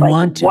she was didn't like,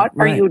 want to. What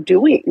are you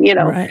doing?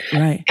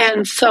 Right.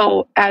 And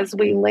so as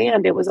we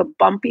land, it was a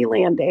bumpy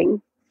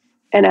landing.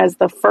 And as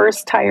the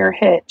first tire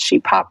hit, she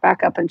popped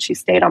back up and she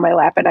stayed on my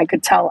lap, and I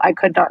could tell I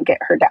could not get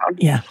her down.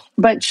 Yeah.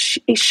 But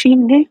she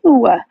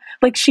knew,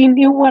 like, she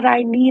knew what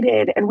I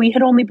needed, and we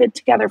had only been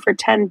together for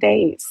 10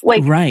 days.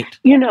 Like, right.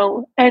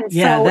 And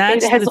so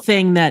that's the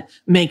thing that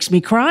makes me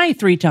cry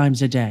 3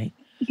 times a day.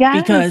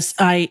 Yes. Because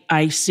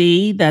I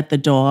see that the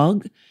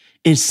dog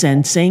is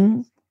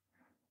sensing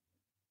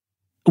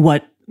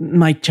what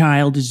my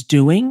child is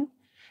doing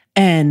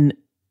and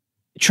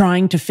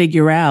trying to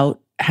figure out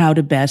how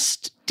to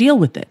best deal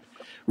with it.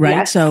 Right.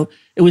 Yes. So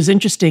it was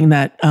interesting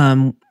that,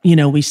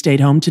 we stayed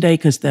home today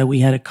because we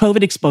had a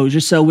COVID exposure.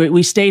 So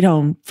we stayed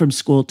home from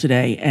school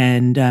today,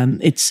 and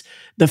it's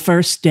the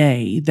first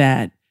day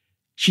that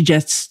she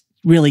just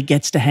really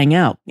gets to hang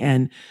out.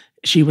 And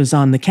she was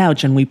on the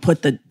couch, and we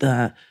put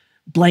the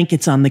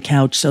blankets on the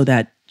couch so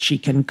that she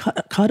can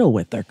cuddle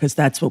with her, because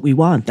that's what we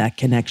want, that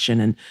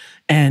connection.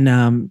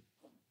 And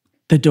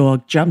the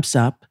dog jumps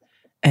up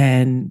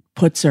and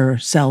puts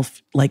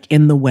herself like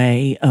in the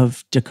way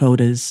of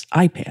Dakota's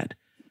iPad,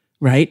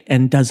 right?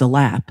 And does a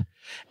lap.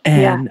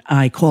 And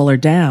I call her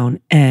down,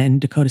 and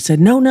Dakota said,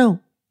 no,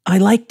 I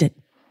liked it.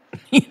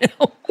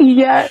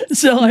 Yes.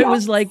 So I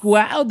was like,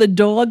 wow, the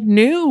dog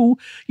knew.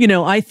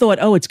 I thought,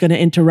 it's going to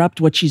interrupt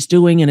what she's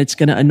doing and it's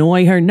going to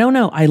annoy her.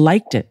 No, I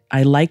liked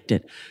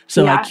it.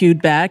 So I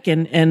cued back,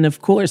 and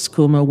of course,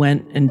 Kuma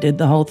went and did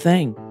the whole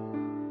thing.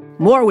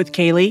 More with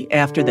Kaylie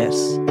after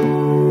this.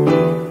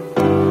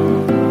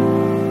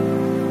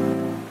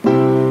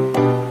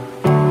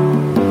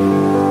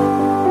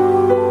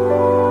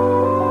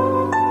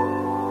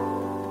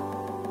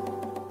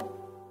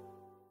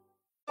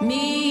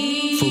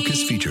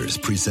 Focus Features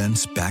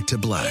presents Back to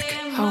Black.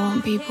 I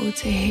want people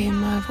to hear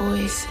my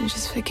voice and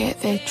just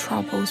forget their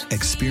troubles.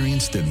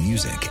 Experience the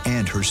music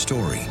and her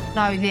story.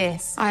 Know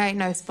this, I ain't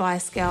no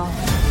Spice Girl.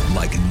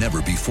 Like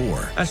never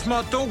before. That's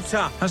my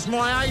daughter. That's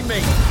my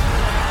Amy.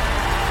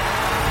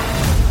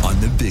 On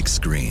the big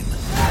screen.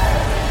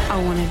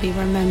 I want to be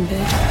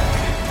remembered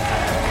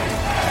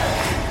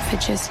for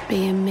just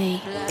being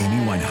me.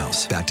 Amy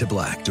Winehouse, Back to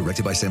Black,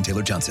 directed by Sam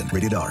Taylor Johnson.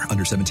 Rated R,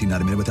 under 17,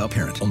 not admitted without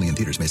parent. Only in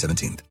theaters May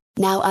 17th.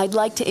 Now I'd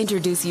like to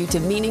introduce you to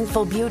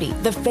Meaningful Beauty,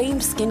 the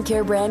famed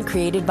skincare brand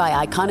created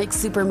by iconic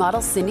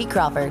supermodel Cindy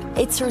Crawford.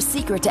 It's her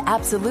secret to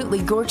absolutely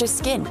gorgeous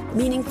skin.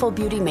 Meaningful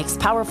Beauty makes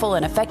powerful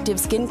and effective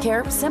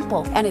skincare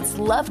simple, and it's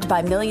loved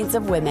by millions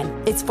of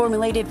women. It's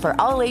formulated for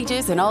all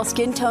ages and all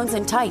skin tones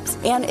and types,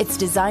 and it's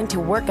designed to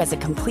work as a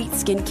complete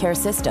skincare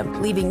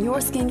system, leaving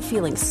your skin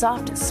feeling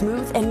soft,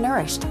 smooth, and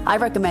nourished. I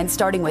recommend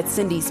starting with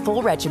Cindy's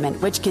full regimen,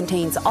 which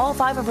contains all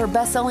 5 of her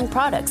best-selling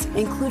products,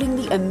 including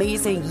the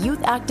amazing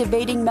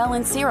youth-activating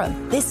Melon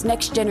Serum. This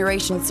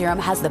next-generation serum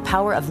has the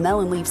power of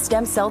melon leaf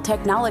stem cell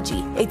technology.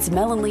 It's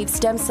melon leaf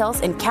stem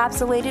cells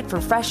encapsulated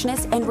for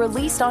freshness and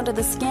released onto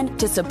the skin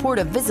to support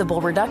a visible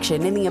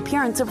reduction in the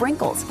appearance of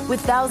wrinkles. With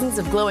thousands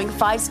of glowing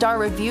 5-star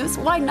reviews,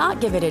 why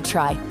not give it a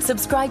try?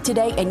 Subscribe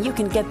today and you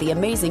can get the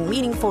amazing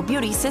Meaningful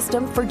Beauty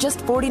system for just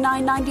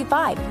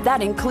 $49.95.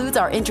 That includes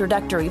our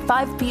introductory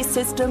 5-piece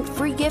system,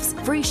 free gifts,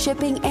 free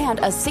shipping, and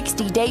a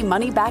 60-day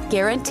money-back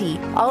guarantee.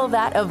 All of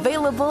that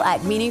available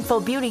at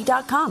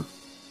meaningfulbeauty.com.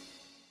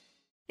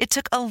 It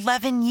took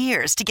 11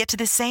 years to get to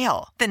this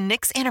sale. The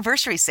Knix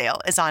Anniversary Sale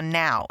is on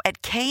now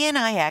at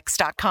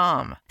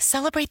knix.com.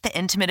 Celebrate the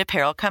intimate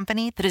apparel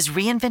company that has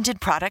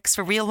reinvented products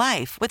for real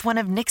life with one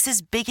of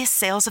Knix's biggest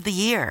sales of the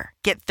year.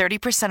 Get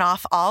 30%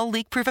 off all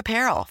leak-proof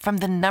apparel from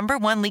the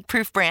 #1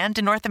 leak-proof brand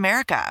in North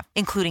America,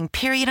 including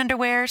period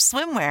underwear,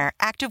 swimwear,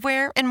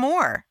 activewear, and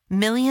more.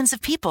 Millions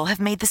of people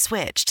have made the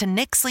switch to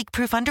Knix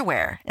leak-proof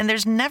underwear, and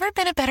there's never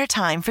been a better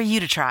time for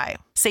you to try.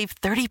 Save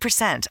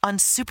 30% on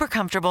super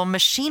comfortable,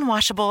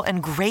 machine-washable,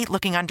 and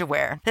great-looking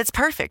underwear that's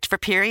perfect for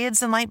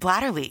periods and light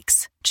bladder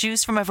leaks.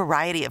 Choose from a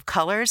variety of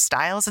colors,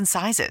 styles, and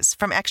sizes,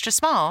 from extra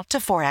small to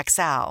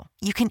 4XL.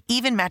 You can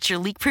even match your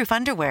leak-proof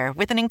underwear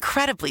with an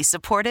incredibly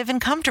supportive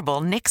and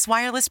comfortable Knix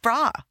wireless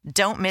bra.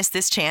 Don't miss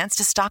this chance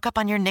to stock up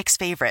on your Knix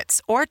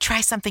favorites or try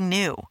something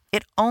new.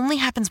 It only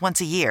happens once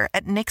a year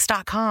at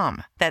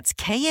Knix.com. That's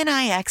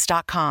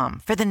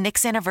KNIX.com for the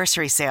Knix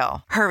Anniversary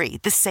Sale. Hurry,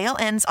 the sale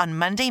ends on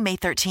Monday, May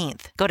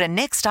 13th. Go to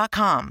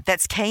Knix.com.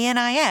 That's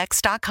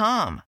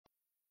KNIX.com.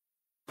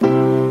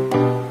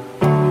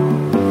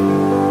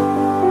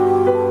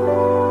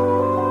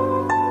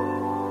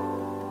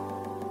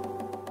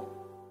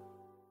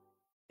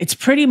 It's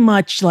pretty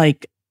much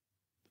like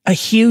a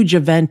huge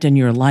event in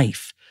your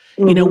life.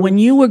 Mm-hmm. You know, when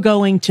you were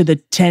going to the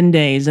 10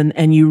 days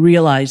and you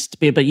realized,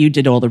 but you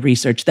did all the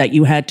research, that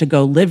you had to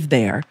go live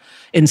there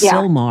in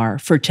Sylmar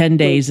for 10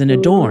 days in a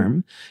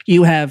dorm.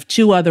 You have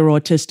 2 other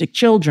autistic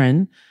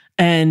children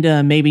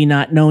and maybe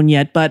not known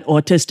yet, but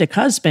autistic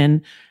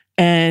husband.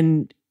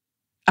 And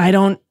I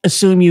don't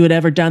assume you had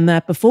ever done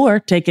that before,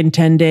 taken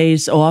 10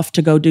 days off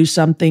to go do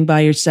something by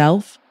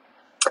yourself.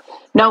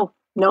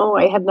 No,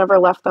 I had never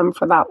left them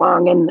for that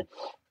long.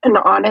 And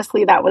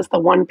honestly, that was the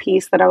one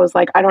piece that I was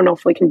like, I don't know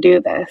if we can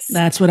do this.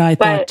 That's what I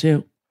thought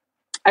too.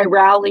 I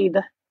rallied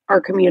our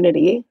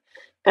community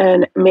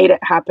and made it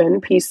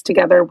happen, pieced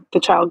together the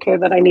childcare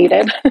that I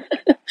needed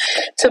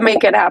to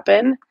make it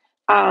happen.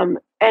 And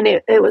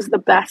it was the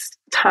best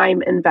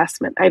time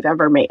investment I've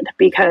ever made,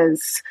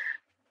 because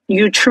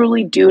you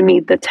truly do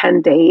need the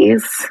 10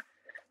 days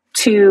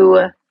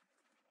to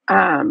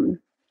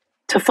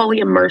fully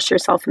immerse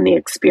yourself in the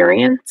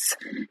experience.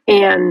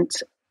 And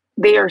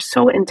they are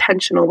so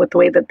intentional with the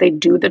way that they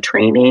do the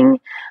training.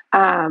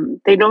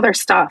 They know their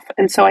stuff.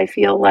 And so I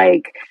feel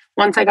like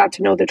once I got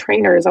to know the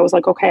trainers, I was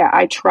like, okay,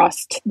 I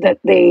trust that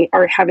they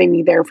are having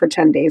me there for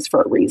 10 days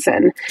for a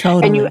reason.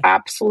 Totally. And you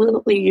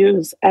absolutely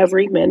use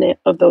every minute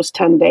of those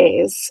 10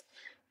 days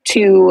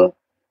to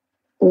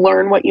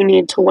learn what you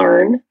need to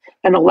learn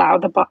and allow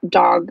the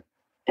dog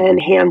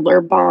and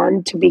handler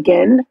bond to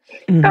begin,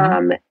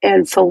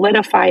 and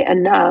solidify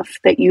enough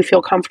that you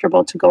feel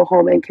comfortable to go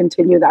home and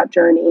continue that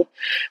journey.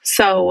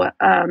 So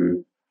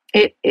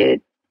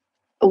it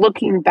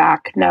looking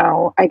back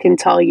now, I can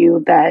tell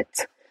you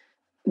that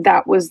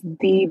was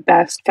the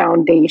best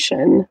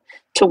foundation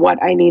to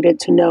what I needed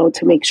to know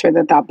to make sure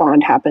that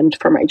bond happened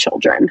for my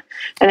children.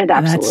 And it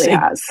absolutely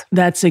has.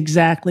 That's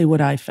exactly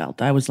what I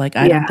felt. I was like,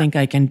 I don't think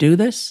I can do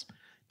this.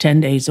 10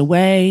 days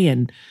away.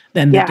 And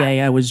then the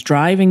day I was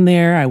driving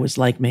there, I was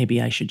like, maybe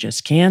I should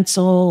just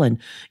cancel. And,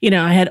 you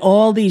know, I had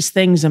all these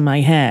things in my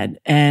head,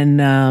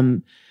 and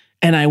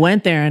I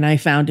went there and I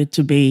found it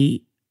to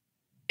be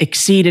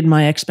exceeded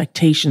my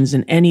expectations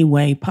in any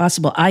way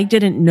possible. I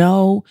didn't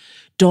know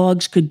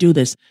dogs could do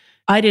this.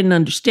 I didn't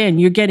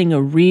understand. You're getting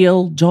a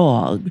real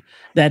dog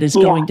that is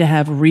going to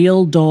have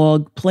real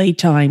dog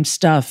playtime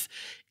stuff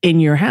in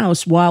your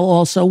house while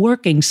also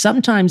working,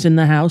 sometimes in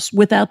the house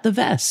without the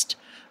vest.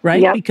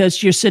 Right? Yep.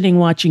 Because you're sitting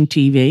watching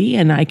TV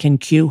and I can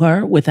cue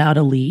her without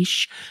a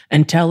leash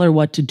and tell her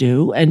what to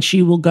do, and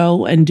she will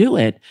go and do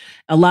it.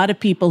 A lot of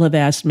people have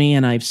asked me,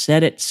 and I've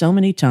said it so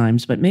many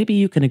times, but maybe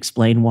you can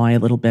explain why a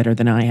little better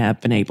than I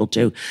have been able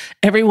to.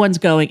 Everyone's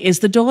going, is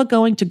the dog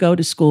going to go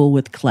to school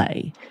with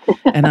Clay?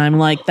 And I'm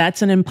like,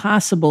 that's an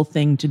impossible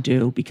thing to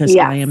do because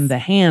I am the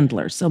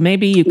handler. So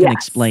maybe you can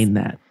explain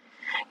that.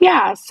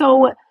 Yeah.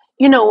 So,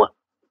 you know,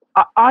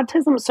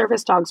 autism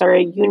service dogs are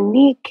a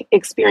unique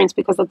experience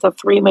because it's a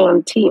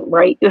 3-man team,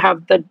 right? You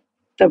have the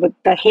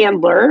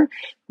handler,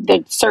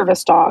 the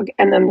service dog,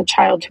 and then the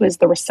child who is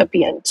the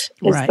recipient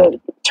is the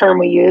term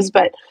we use,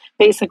 but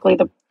basically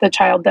the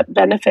child that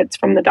benefits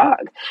from the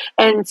dog.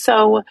 And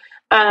so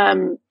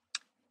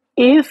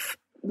if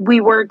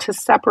we were to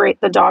separate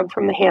the dog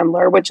from the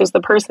handler, which is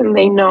the person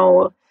they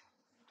know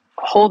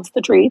holds the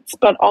treats,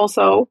 but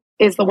also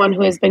is the one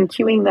who has been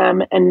cueing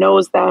them and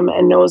knows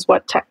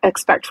what to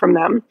expect from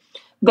them,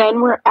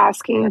 then we're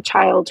asking a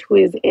child who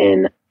is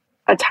in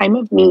a time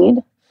of need,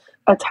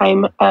 a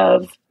time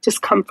of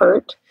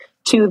discomfort,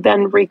 to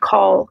then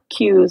recall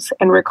cues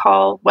and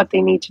recall what they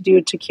need to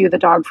do to cue the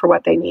dog for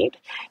what they need.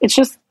 It's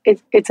just,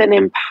 it's an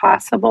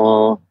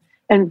impossible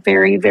and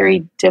very,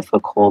 very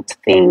difficult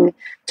thing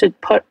to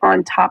put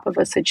on top of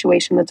a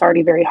situation that's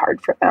already very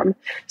hard for them.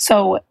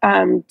 So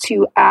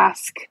to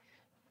ask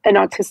an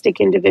autistic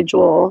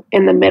individual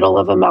in the middle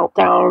of a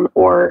meltdown,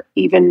 or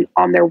even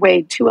on their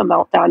way to a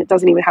meltdown, it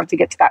doesn't even have to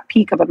get to that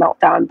peak of a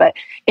meltdown, but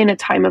in a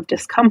time of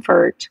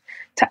discomfort,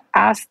 to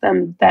ask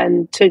them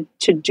then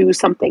to do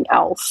something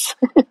else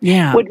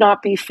would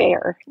not be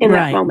fair in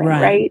that moment,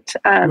 right?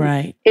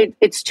 Right.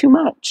 It's too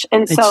much.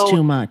 And it's so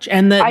too much.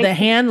 And the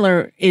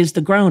handler is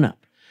the grown-up.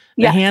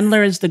 The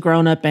handler is the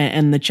grown-up,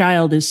 and the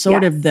child is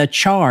sort of the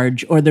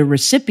charge or the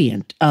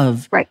recipient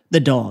of the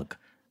dog,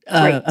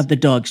 of the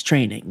dog's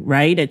training,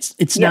 right?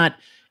 It's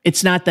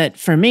not that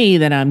for me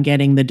that I'm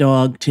getting the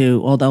dog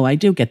to, although I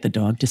do get the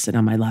dog to sit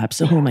on my lap,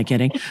 so who am I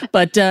kidding?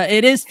 But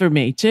it is for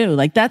me too.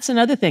 Like, that's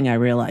another thing I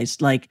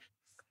realized, like,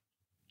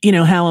 you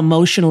know, how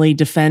emotionally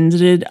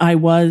defended I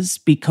was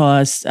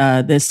because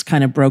this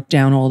kind of broke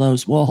down all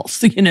those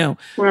walls. You know,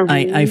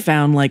 I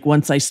found, like,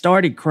 once I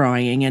started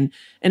crying, and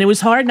it was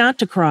hard not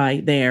to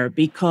cry there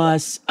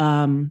because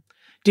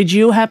did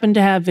you happen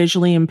to have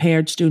visually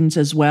impaired students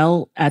as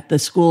well at the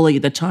school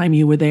at the time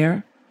you were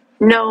there?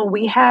 No,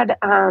 we had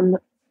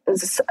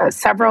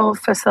several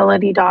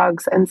facility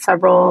dogs and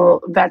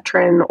several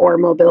veteran or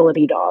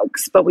mobility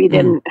dogs, but we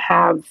didn't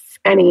have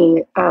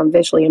any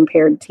visually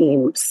impaired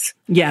teams.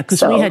 Yeah,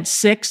 because we had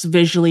 6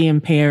 visually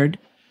impaired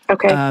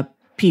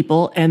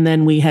people, and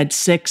then we had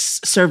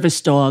 6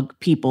 service dog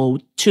people,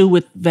 2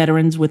 with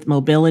veterans with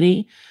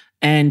mobility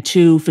and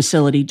 2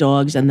 facility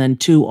dogs, and then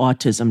 2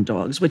 autism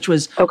dogs, which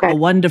was a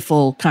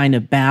wonderful kind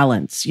of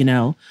balance, you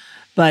know.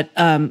 But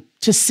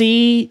to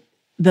see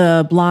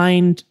the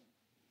blind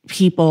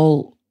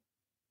people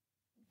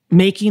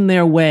making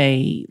their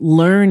way,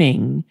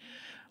 learning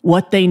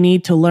what they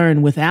need to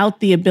learn without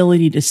the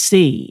ability to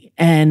see,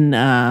 and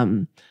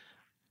a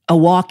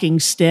walking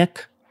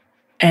stick,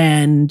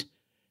 and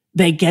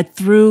they get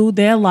through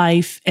their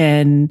life,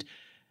 and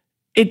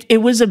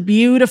it was a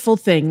beautiful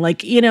thing.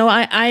 Like, you know,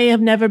 I have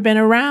never been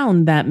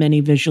around that many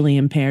visually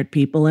impaired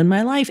people in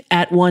my life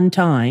at one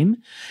time.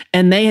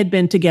 And they had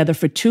been together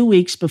for 2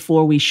 weeks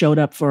before we showed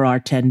up for our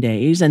 10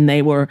 days. And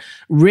they were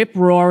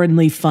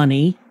rip-roaringly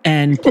funny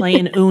and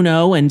playing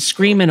Uno and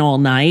screaming all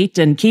night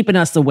and keeping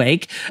us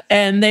awake.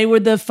 And they were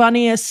the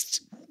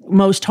funniest,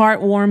 most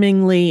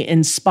heartwarmingly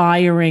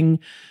inspiring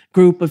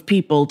group of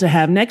people to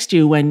have next to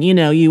you when, you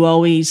know, you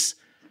always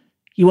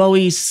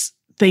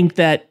think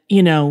that,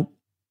 you know,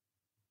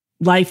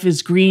 life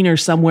is greener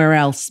somewhere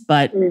else,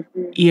 but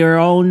your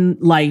own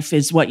life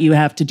is what you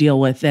have to deal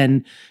with.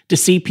 And to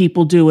see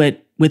people do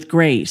it with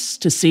grace,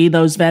 to see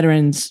those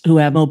veterans who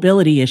have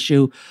mobility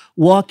issue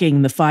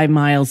walking the 5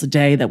 miles a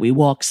day that we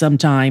walk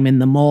sometime in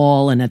the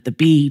mall and at the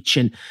beach,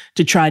 and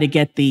to try to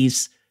get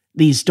these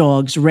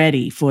dogs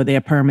ready for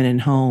their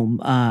permanent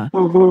home.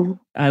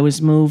 I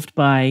was moved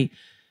by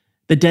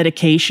the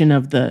dedication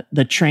of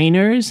the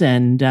trainers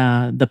and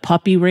the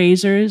puppy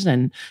raisers.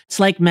 And it's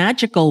like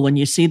magical when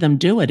you see them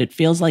do it. It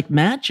feels like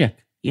magic,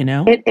 you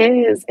know? It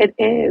is.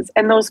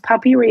 And those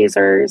puppy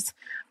raisers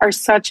are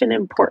such an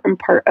important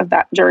part of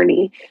that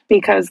journey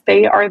because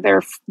they are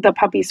the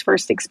puppy's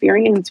first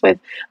experience with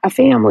a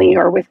family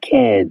or with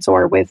kids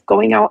or with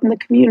going out in the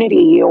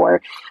community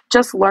or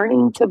just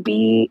learning to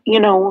be, you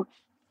know,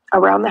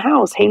 around the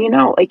house, hanging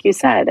out, like you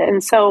said.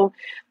 And so,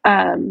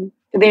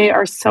 they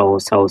are so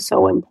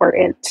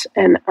important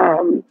and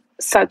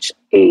such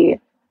a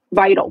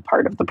vital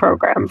part of the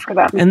program for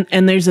them.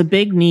 And there's a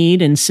big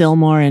need in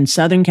Sylmar in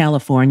Southern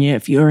California.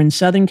 If you're in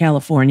Southern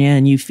California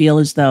and you feel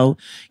as though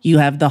you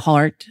have the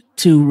heart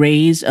to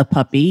raise a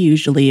puppy,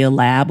 usually a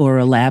lab or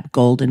a lab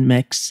golden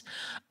mix,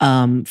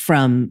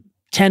 from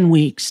 10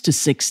 weeks to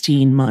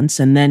 16 months.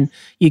 And then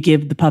you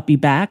give the puppy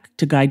back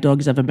to Guide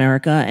Dogs of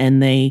America,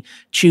 and they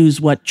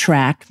choose what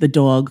track the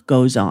dog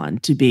goes on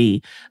to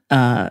be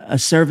a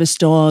service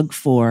dog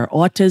for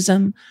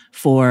autism,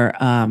 for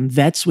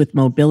vets with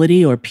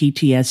mobility or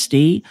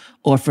PTSD,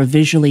 or for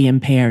visually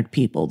impaired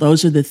people.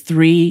 Those are the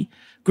 3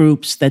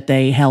 groups that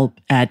they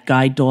help at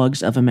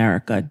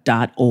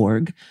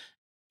guidedogsofamerica.org.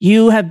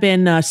 You have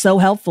been so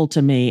helpful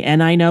to me,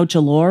 and I know to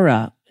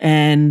Laura,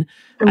 and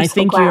I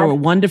think you're a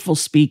wonderful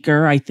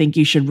speaker. I think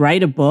you should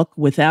write a book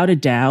without a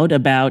doubt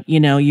about, you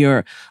know,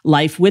 your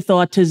life with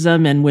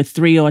autism and with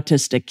 3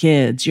 autistic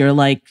kids. You're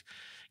like,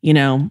 you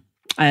know,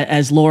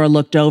 as Laura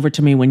looked over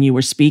to me when you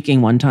were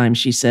speaking one time,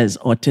 she says,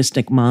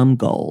 autistic mom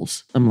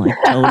goals. I'm like,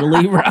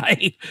 totally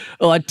right.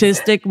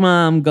 Autistic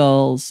mom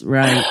goals.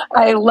 Right.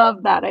 I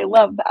love that.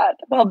 Well,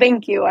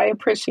 thank you. I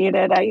appreciate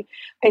it. I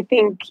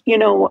think, you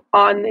know,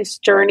 on this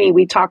journey,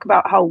 we talk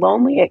about how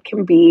lonely it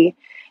can be.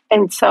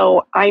 And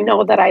so I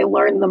know that I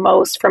learned the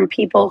most from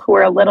people who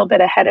are a little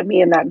bit ahead of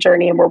me in that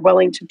journey and were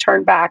willing to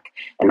turn back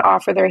and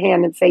offer their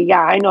hand and say,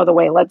 yeah, I know the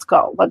way. Let's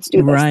go. Let's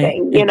do this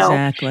thing. You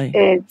know,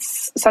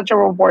 it's such a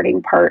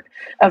rewarding part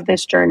of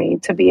this journey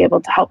to be able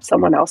to help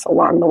someone else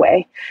along the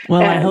way.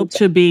 Well, I hope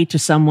to be to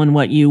someone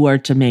what you were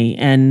to me.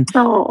 And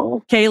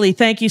Kaylie,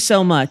 thank you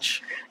so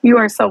much. You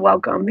are so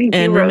welcome. Thank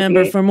you, remember,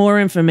 Rosie. for more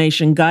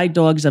information, Guide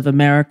Dogs of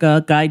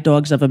America,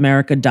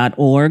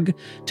 guidedogsofamerica.org.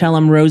 Tell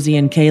them Rosie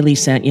and Kaylie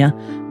sent you.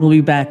 We'll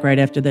be back right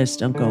after this.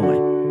 Don't go away.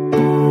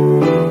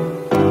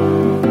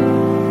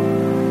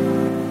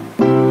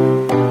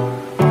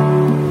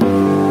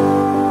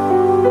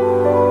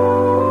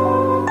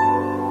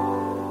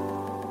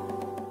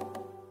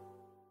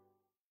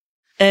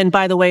 And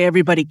by the way,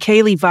 everybody,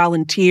 Kaylie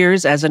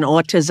volunteers as an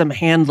autism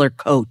handler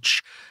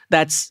coach.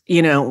 That's,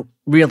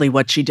 really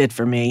what she did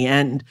for me.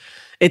 And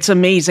it's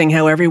amazing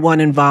how everyone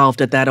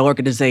involved at that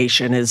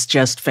organization is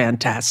just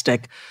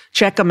fantastic.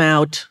 Check them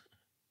out,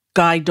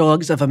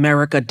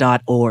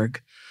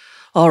 guidedogsofamerica.org.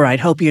 All right,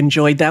 hope you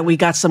enjoyed that. We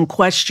got some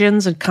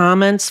questions and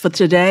comments for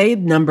today.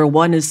 Number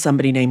one is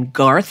somebody named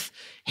Garth.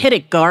 Hit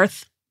it,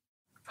 Garth.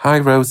 Hi,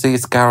 Rosie.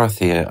 It's Gareth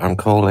here. I'm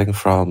calling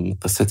from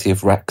the city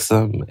of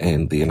Wrexham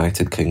in the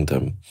United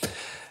Kingdom.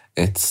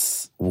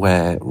 It's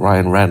where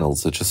Ryan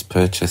Reynolds had just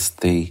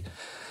purchased the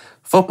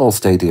football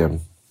stadium.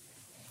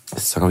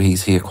 So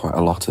he's here quite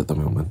a lot at the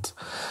moment.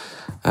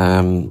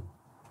 I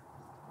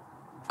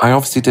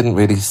obviously didn't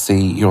really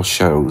see your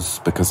shows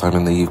because I'm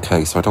in the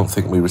UK, so I don't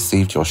think we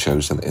received your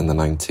shows in the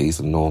 90s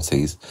and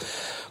noughties.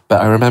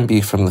 But I remember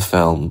you from the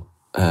film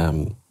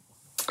A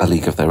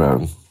League of Their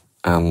Own.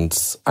 And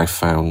I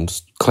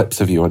found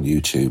clips of you on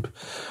YouTube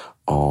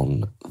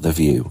on The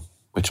View,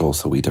 which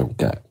also we don't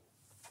get.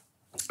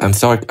 And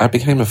so I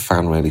became a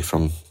fan really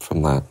from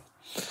that,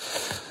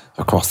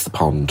 across the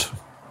pond.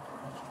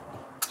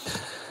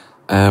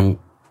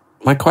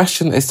 My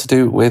question is to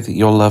do with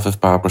your love of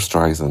Barbra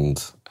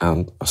Streisand,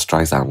 I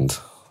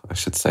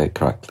should say it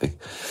correctly.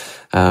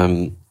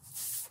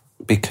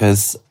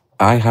 Because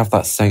I have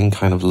that same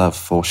kind of love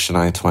for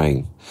Shania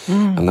Twain.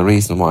 And the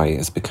reason why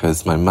is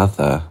because my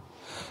mother,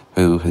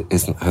 who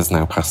has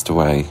now passed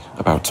away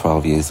about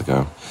 12 years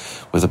ago,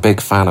 was a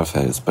big fan of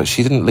hers, but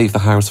she didn't leave the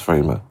house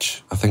very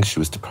much. I think she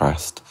was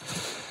depressed.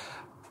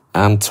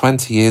 And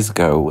 20 years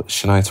ago,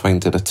 Shania Twain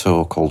did a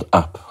tour called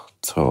Up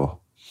Tour.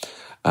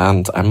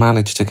 And I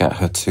managed to get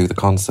her to the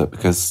concert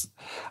because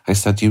I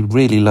said, you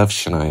really love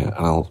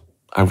Shania,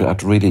 and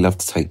I'd really love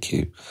to take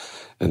you.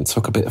 And it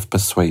took a bit of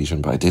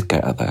persuasion, but I did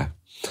get her there.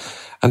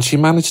 And she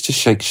managed to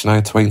shake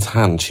Shania Twain's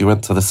hand. She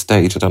went to the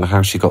stage. I don't know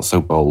how she got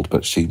so bold,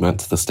 but she went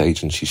to the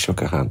stage and she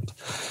shook her hand.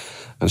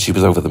 And she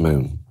was over the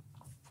moon.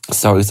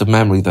 So it's a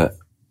memory that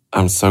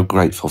I'm so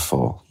grateful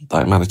for,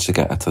 that I managed to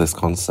get her to this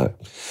concert.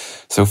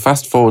 So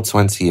fast forward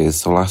 20 years.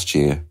 So last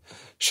year,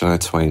 Shania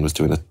Twain was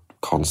doing a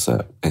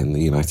concert in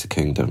the United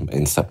Kingdom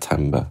in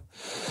September.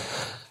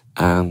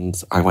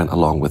 And I went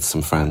along with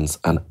some friends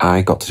and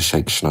I got to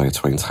shake Shania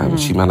Twain's hand.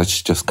 She managed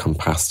to just come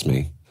past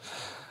me.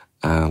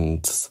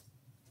 And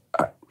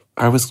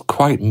I was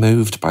quite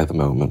moved by the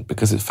moment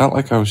because it felt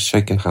like I was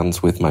shaking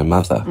hands with my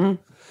mother.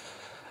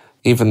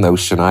 Even though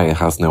Shania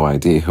has no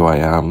idea who I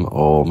am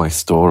or my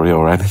story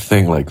or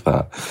anything like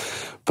that.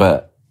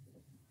 But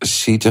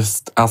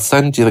I'll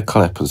send you the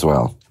clip as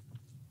well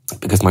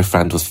because my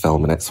friend was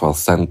filming it, so I'll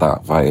send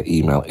that via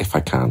email if I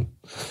can.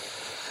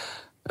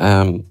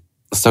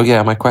 So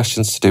yeah, my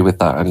question's to do with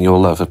that and your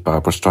love of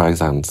Barbra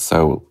Streisand.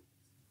 So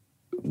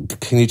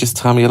can you just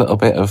tell me a little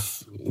bit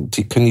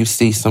can you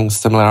see some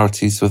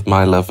similarities with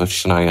my love of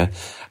Shania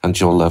and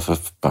your love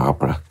of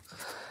Barbra?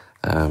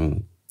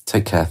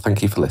 Take care.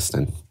 Thank you for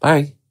listening.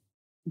 Bye.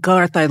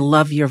 Garth, I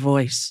love your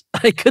voice.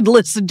 I could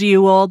listen to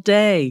you all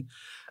day.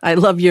 I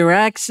love your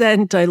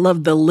accent. I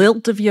love the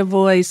lilt of your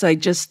voice. I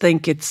just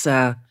think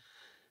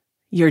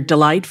you're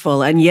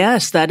delightful. And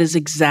yes, that is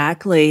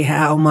exactly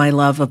how my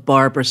love of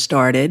Barbra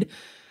started,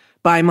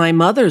 by my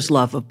mother's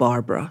love of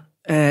Barbra.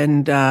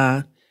 And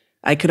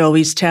I could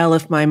always tell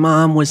if my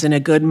mom was in a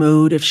good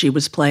mood, if she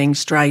was playing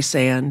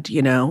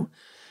Streisand,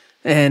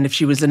 and if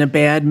she was in a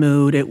bad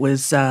mood, it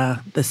was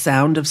The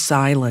Sound of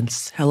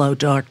Silence. Hello,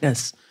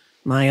 Darkness,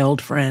 my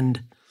old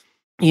friend.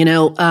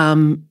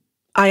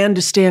 I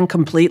understand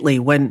completely.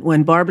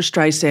 When Barbra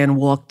Streisand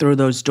walked through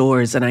those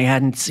doors and I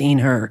hadn't seen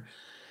her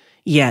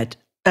yet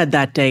at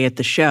that day at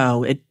the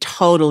show, it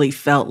totally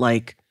felt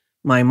like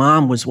my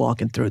mom was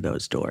walking through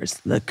those doors,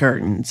 the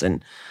curtains,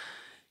 and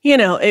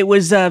it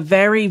was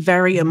very,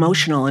 very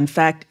emotional. In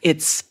fact,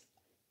 it's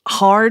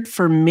hard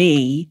for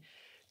me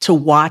to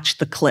watch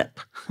the clip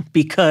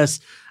because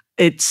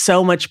it's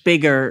so much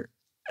bigger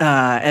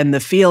and the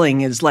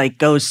feeling is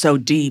goes so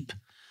deep.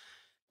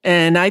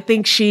 And I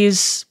think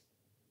she's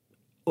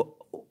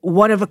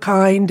one of a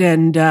kind,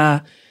 and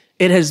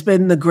it has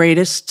been the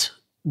greatest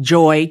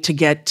joy to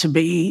get to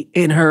be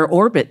in her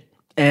orbit.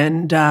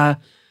 And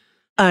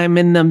I'm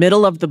in the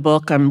middle of the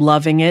book. I'm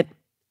loving it.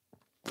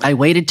 I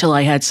waited till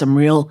I had some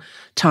real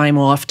time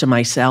off to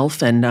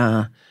myself, and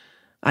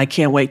I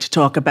can't wait to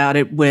talk about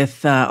it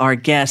with our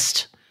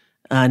guest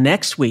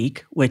next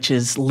week, which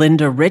is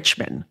Linda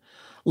Richman.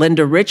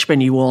 Linda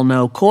Richman, you all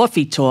know,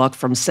 Coffee Talk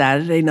from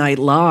Saturday Night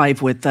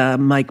Live with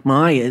Mike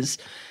Myers.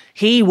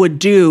 He would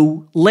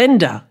do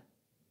Linda.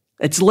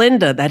 It's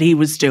Linda that he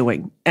was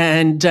doing.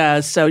 And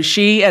so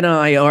she and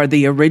I are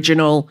the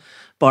original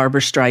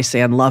Barbra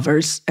Streisand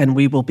lovers, and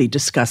we will be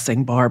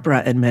discussing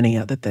Barbra and many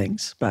other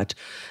things. But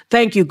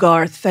thank you,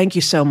 Garth. Thank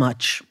you so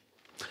much.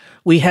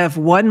 We have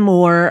one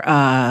more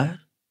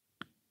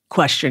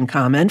question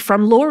comment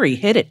from Lori.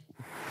 Hit it.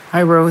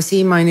 Hi,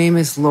 Rosie. My name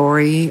is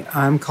Lori.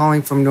 I'm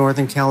calling from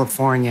Northern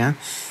California.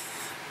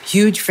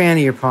 Huge fan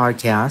of your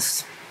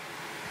podcast.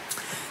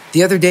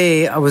 The other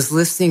day, I was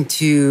listening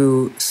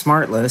to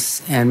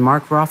Smartless, and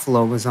Mark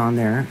Ruffalo was on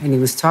there, and he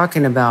was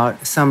talking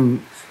about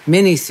some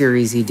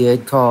mini-series he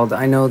did called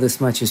I Know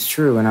This Much Is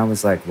True, and I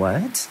was like,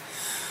 what?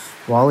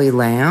 Wally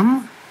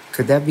Lamb?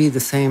 Could that be the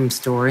same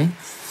story?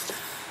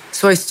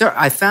 So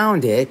I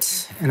found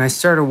it, and I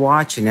started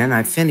watching it, and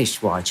I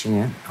finished watching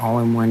it all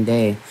in one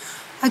day.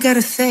 I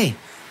gotta say,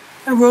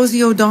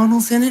 Rosie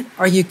O'Donnell's in it?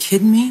 Are you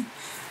kidding me?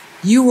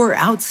 You were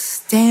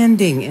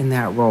outstanding in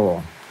that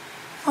role.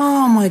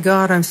 Oh my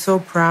God, I'm so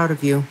proud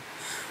of you.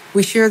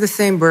 We share the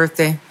same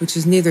birthday, which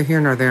is neither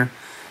here nor there.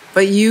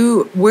 But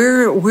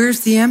where's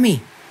the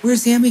Emmy?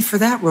 Where's the Emmy for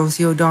that,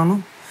 Rosie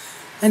O'Donnell?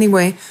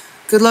 Anyway,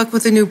 good luck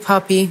with the new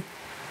puppy.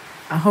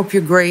 I hope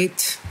you're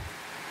great.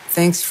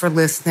 Thanks for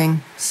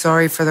listening.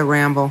 Sorry for the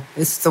ramble.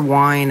 It's the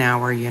wine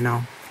hour, you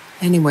know.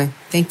 Anyway,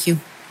 thank you.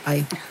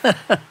 Bye.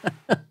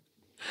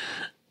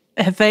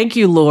 Thank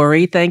you,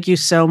 Lori. Thank you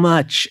so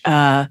much.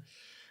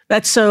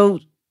 That's so,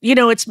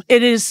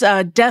 it is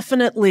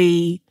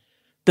definitely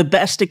the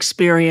best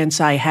experience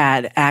I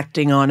had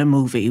acting on a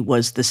movie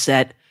was the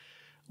set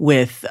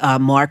with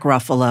Mark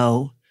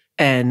Ruffalo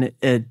and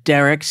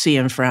Derek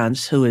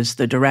Cianfrance, who is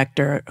the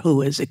director,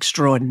 who is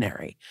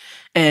extraordinary.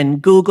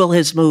 And Google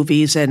his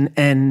movies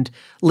and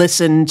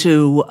listen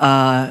to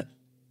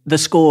the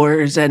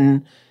scores,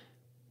 and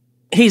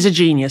he's a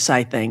genius,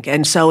 I think.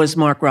 And so is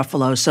Mark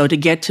Ruffalo. So to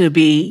get to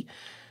be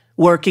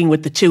working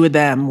with the two of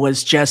them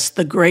was just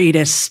the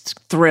greatest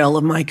thrill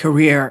of my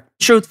career.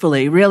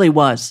 Truthfully, really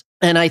was.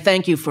 And I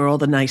thank you for all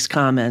the nice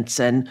comments.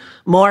 And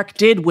Mark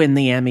did win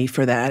the Emmy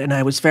for that, and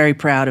I was very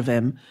proud of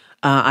him.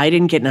 I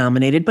didn't get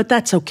nominated, but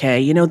that's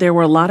okay. There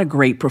were a lot of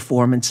great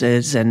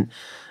performances, and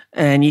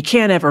you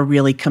can't ever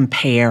really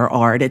compare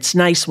art. It's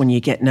nice when you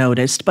get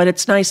noticed, but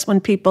it's nice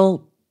when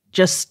people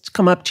just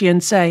come up to you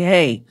and say,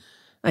 hey,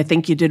 I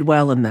think you did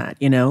well in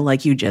that,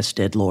 like you just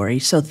did, Lori.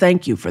 So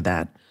thank you for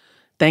that.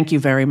 Thank you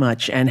very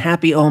much. And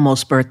happy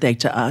almost birthday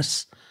to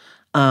us.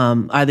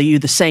 Either you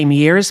the same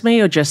year as me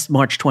or just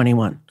March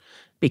 21?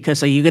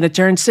 Because are you going to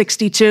turn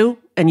 62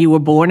 and you were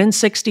born in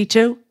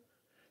 62?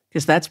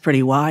 Because that's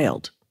pretty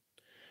wild.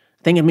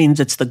 I think it means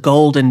it's the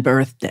golden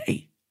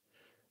birthday,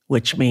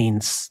 which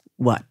means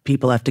what?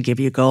 People have to give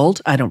you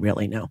gold? I don't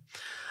really know.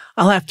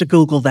 I'll have to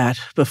Google that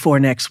before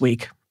next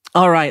week.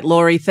 All right,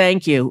 Lori,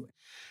 thank you.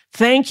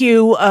 Thank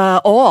you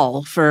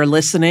all for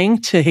listening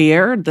to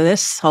hear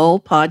this whole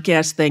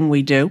podcast thing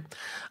we do.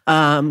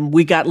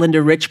 We got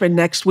Linda Richmond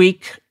next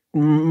week.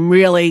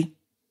 Really,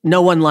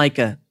 no one like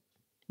her.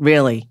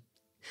 Really.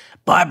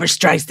 Barbara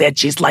Streisand,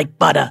 she's like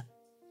butter.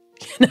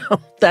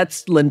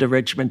 That's Linda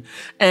Richmond.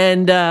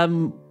 And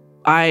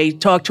I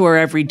talk to her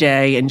every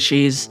day, and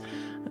she's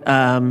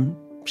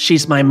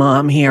my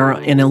mom here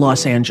in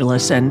Los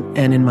Angeles and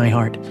in my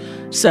heart.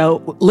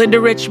 So Linda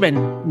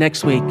Richmond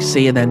next week.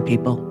 See you then,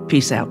 people.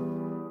 Peace out.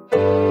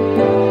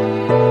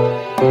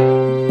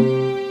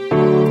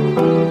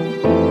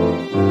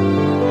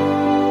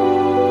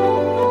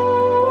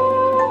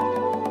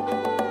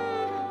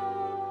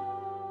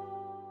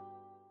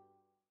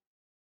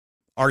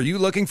 Are you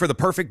looking for the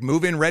perfect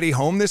move-in ready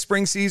home this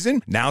spring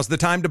season? Now's the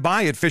time to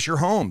buy at Fisher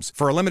Homes.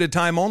 For a limited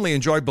time only,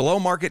 enjoy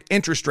below-market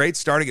interest rates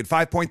starting at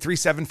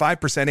 5.375%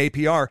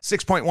 APR,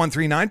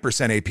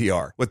 6.139%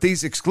 APR. With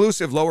these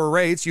exclusive lower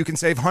rates, you can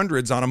save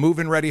hundreds on a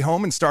move-in ready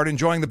home and start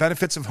enjoying the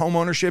benefits of home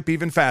ownership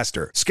even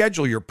faster.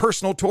 Schedule your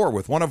personal tour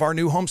with one of our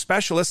new home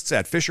specialists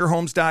at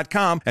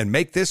FisherHomes.com and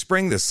make this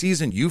spring the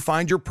season you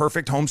find your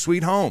perfect home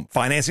sweet home.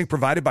 Financing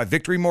provided by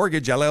Victory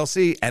Mortgage,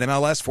 LLC,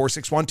 NMLS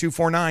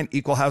 461249,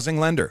 Equal Housing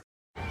Lender.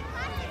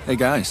 Hey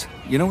guys,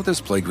 you know what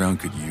this playground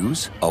could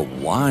use? A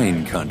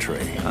wine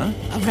country, huh?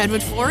 A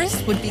redwood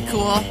forest would be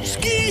cool.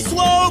 Ski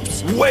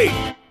slopes! Wait!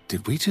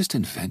 Did we just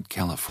invent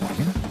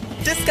California?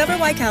 Discover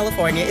why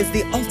California is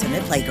the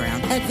ultimate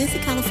playground at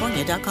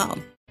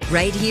visitcalifornia.com.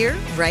 Right here,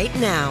 right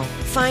now.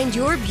 Find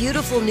your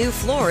beautiful new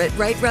floor at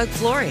Right Rug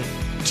Flooring.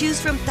 Choose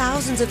from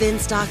thousands of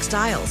in-stock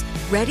styles,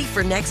 ready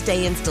for next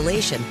day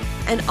installation,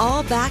 and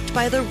all backed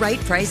by the right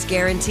price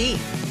guarantee.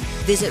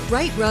 Visit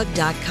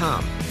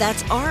rightrug.com.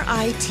 That's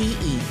RITERUG.com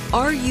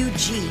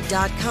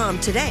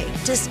today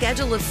to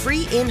schedule a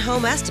free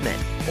in-home estimate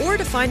or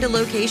to find a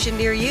location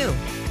near you.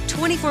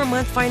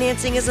 24-month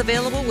financing is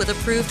available with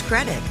approved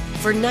credit.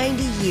 For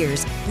 90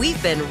 years,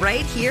 we've been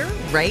right here,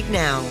 right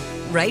now.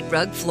 Right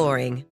Rug Flooring.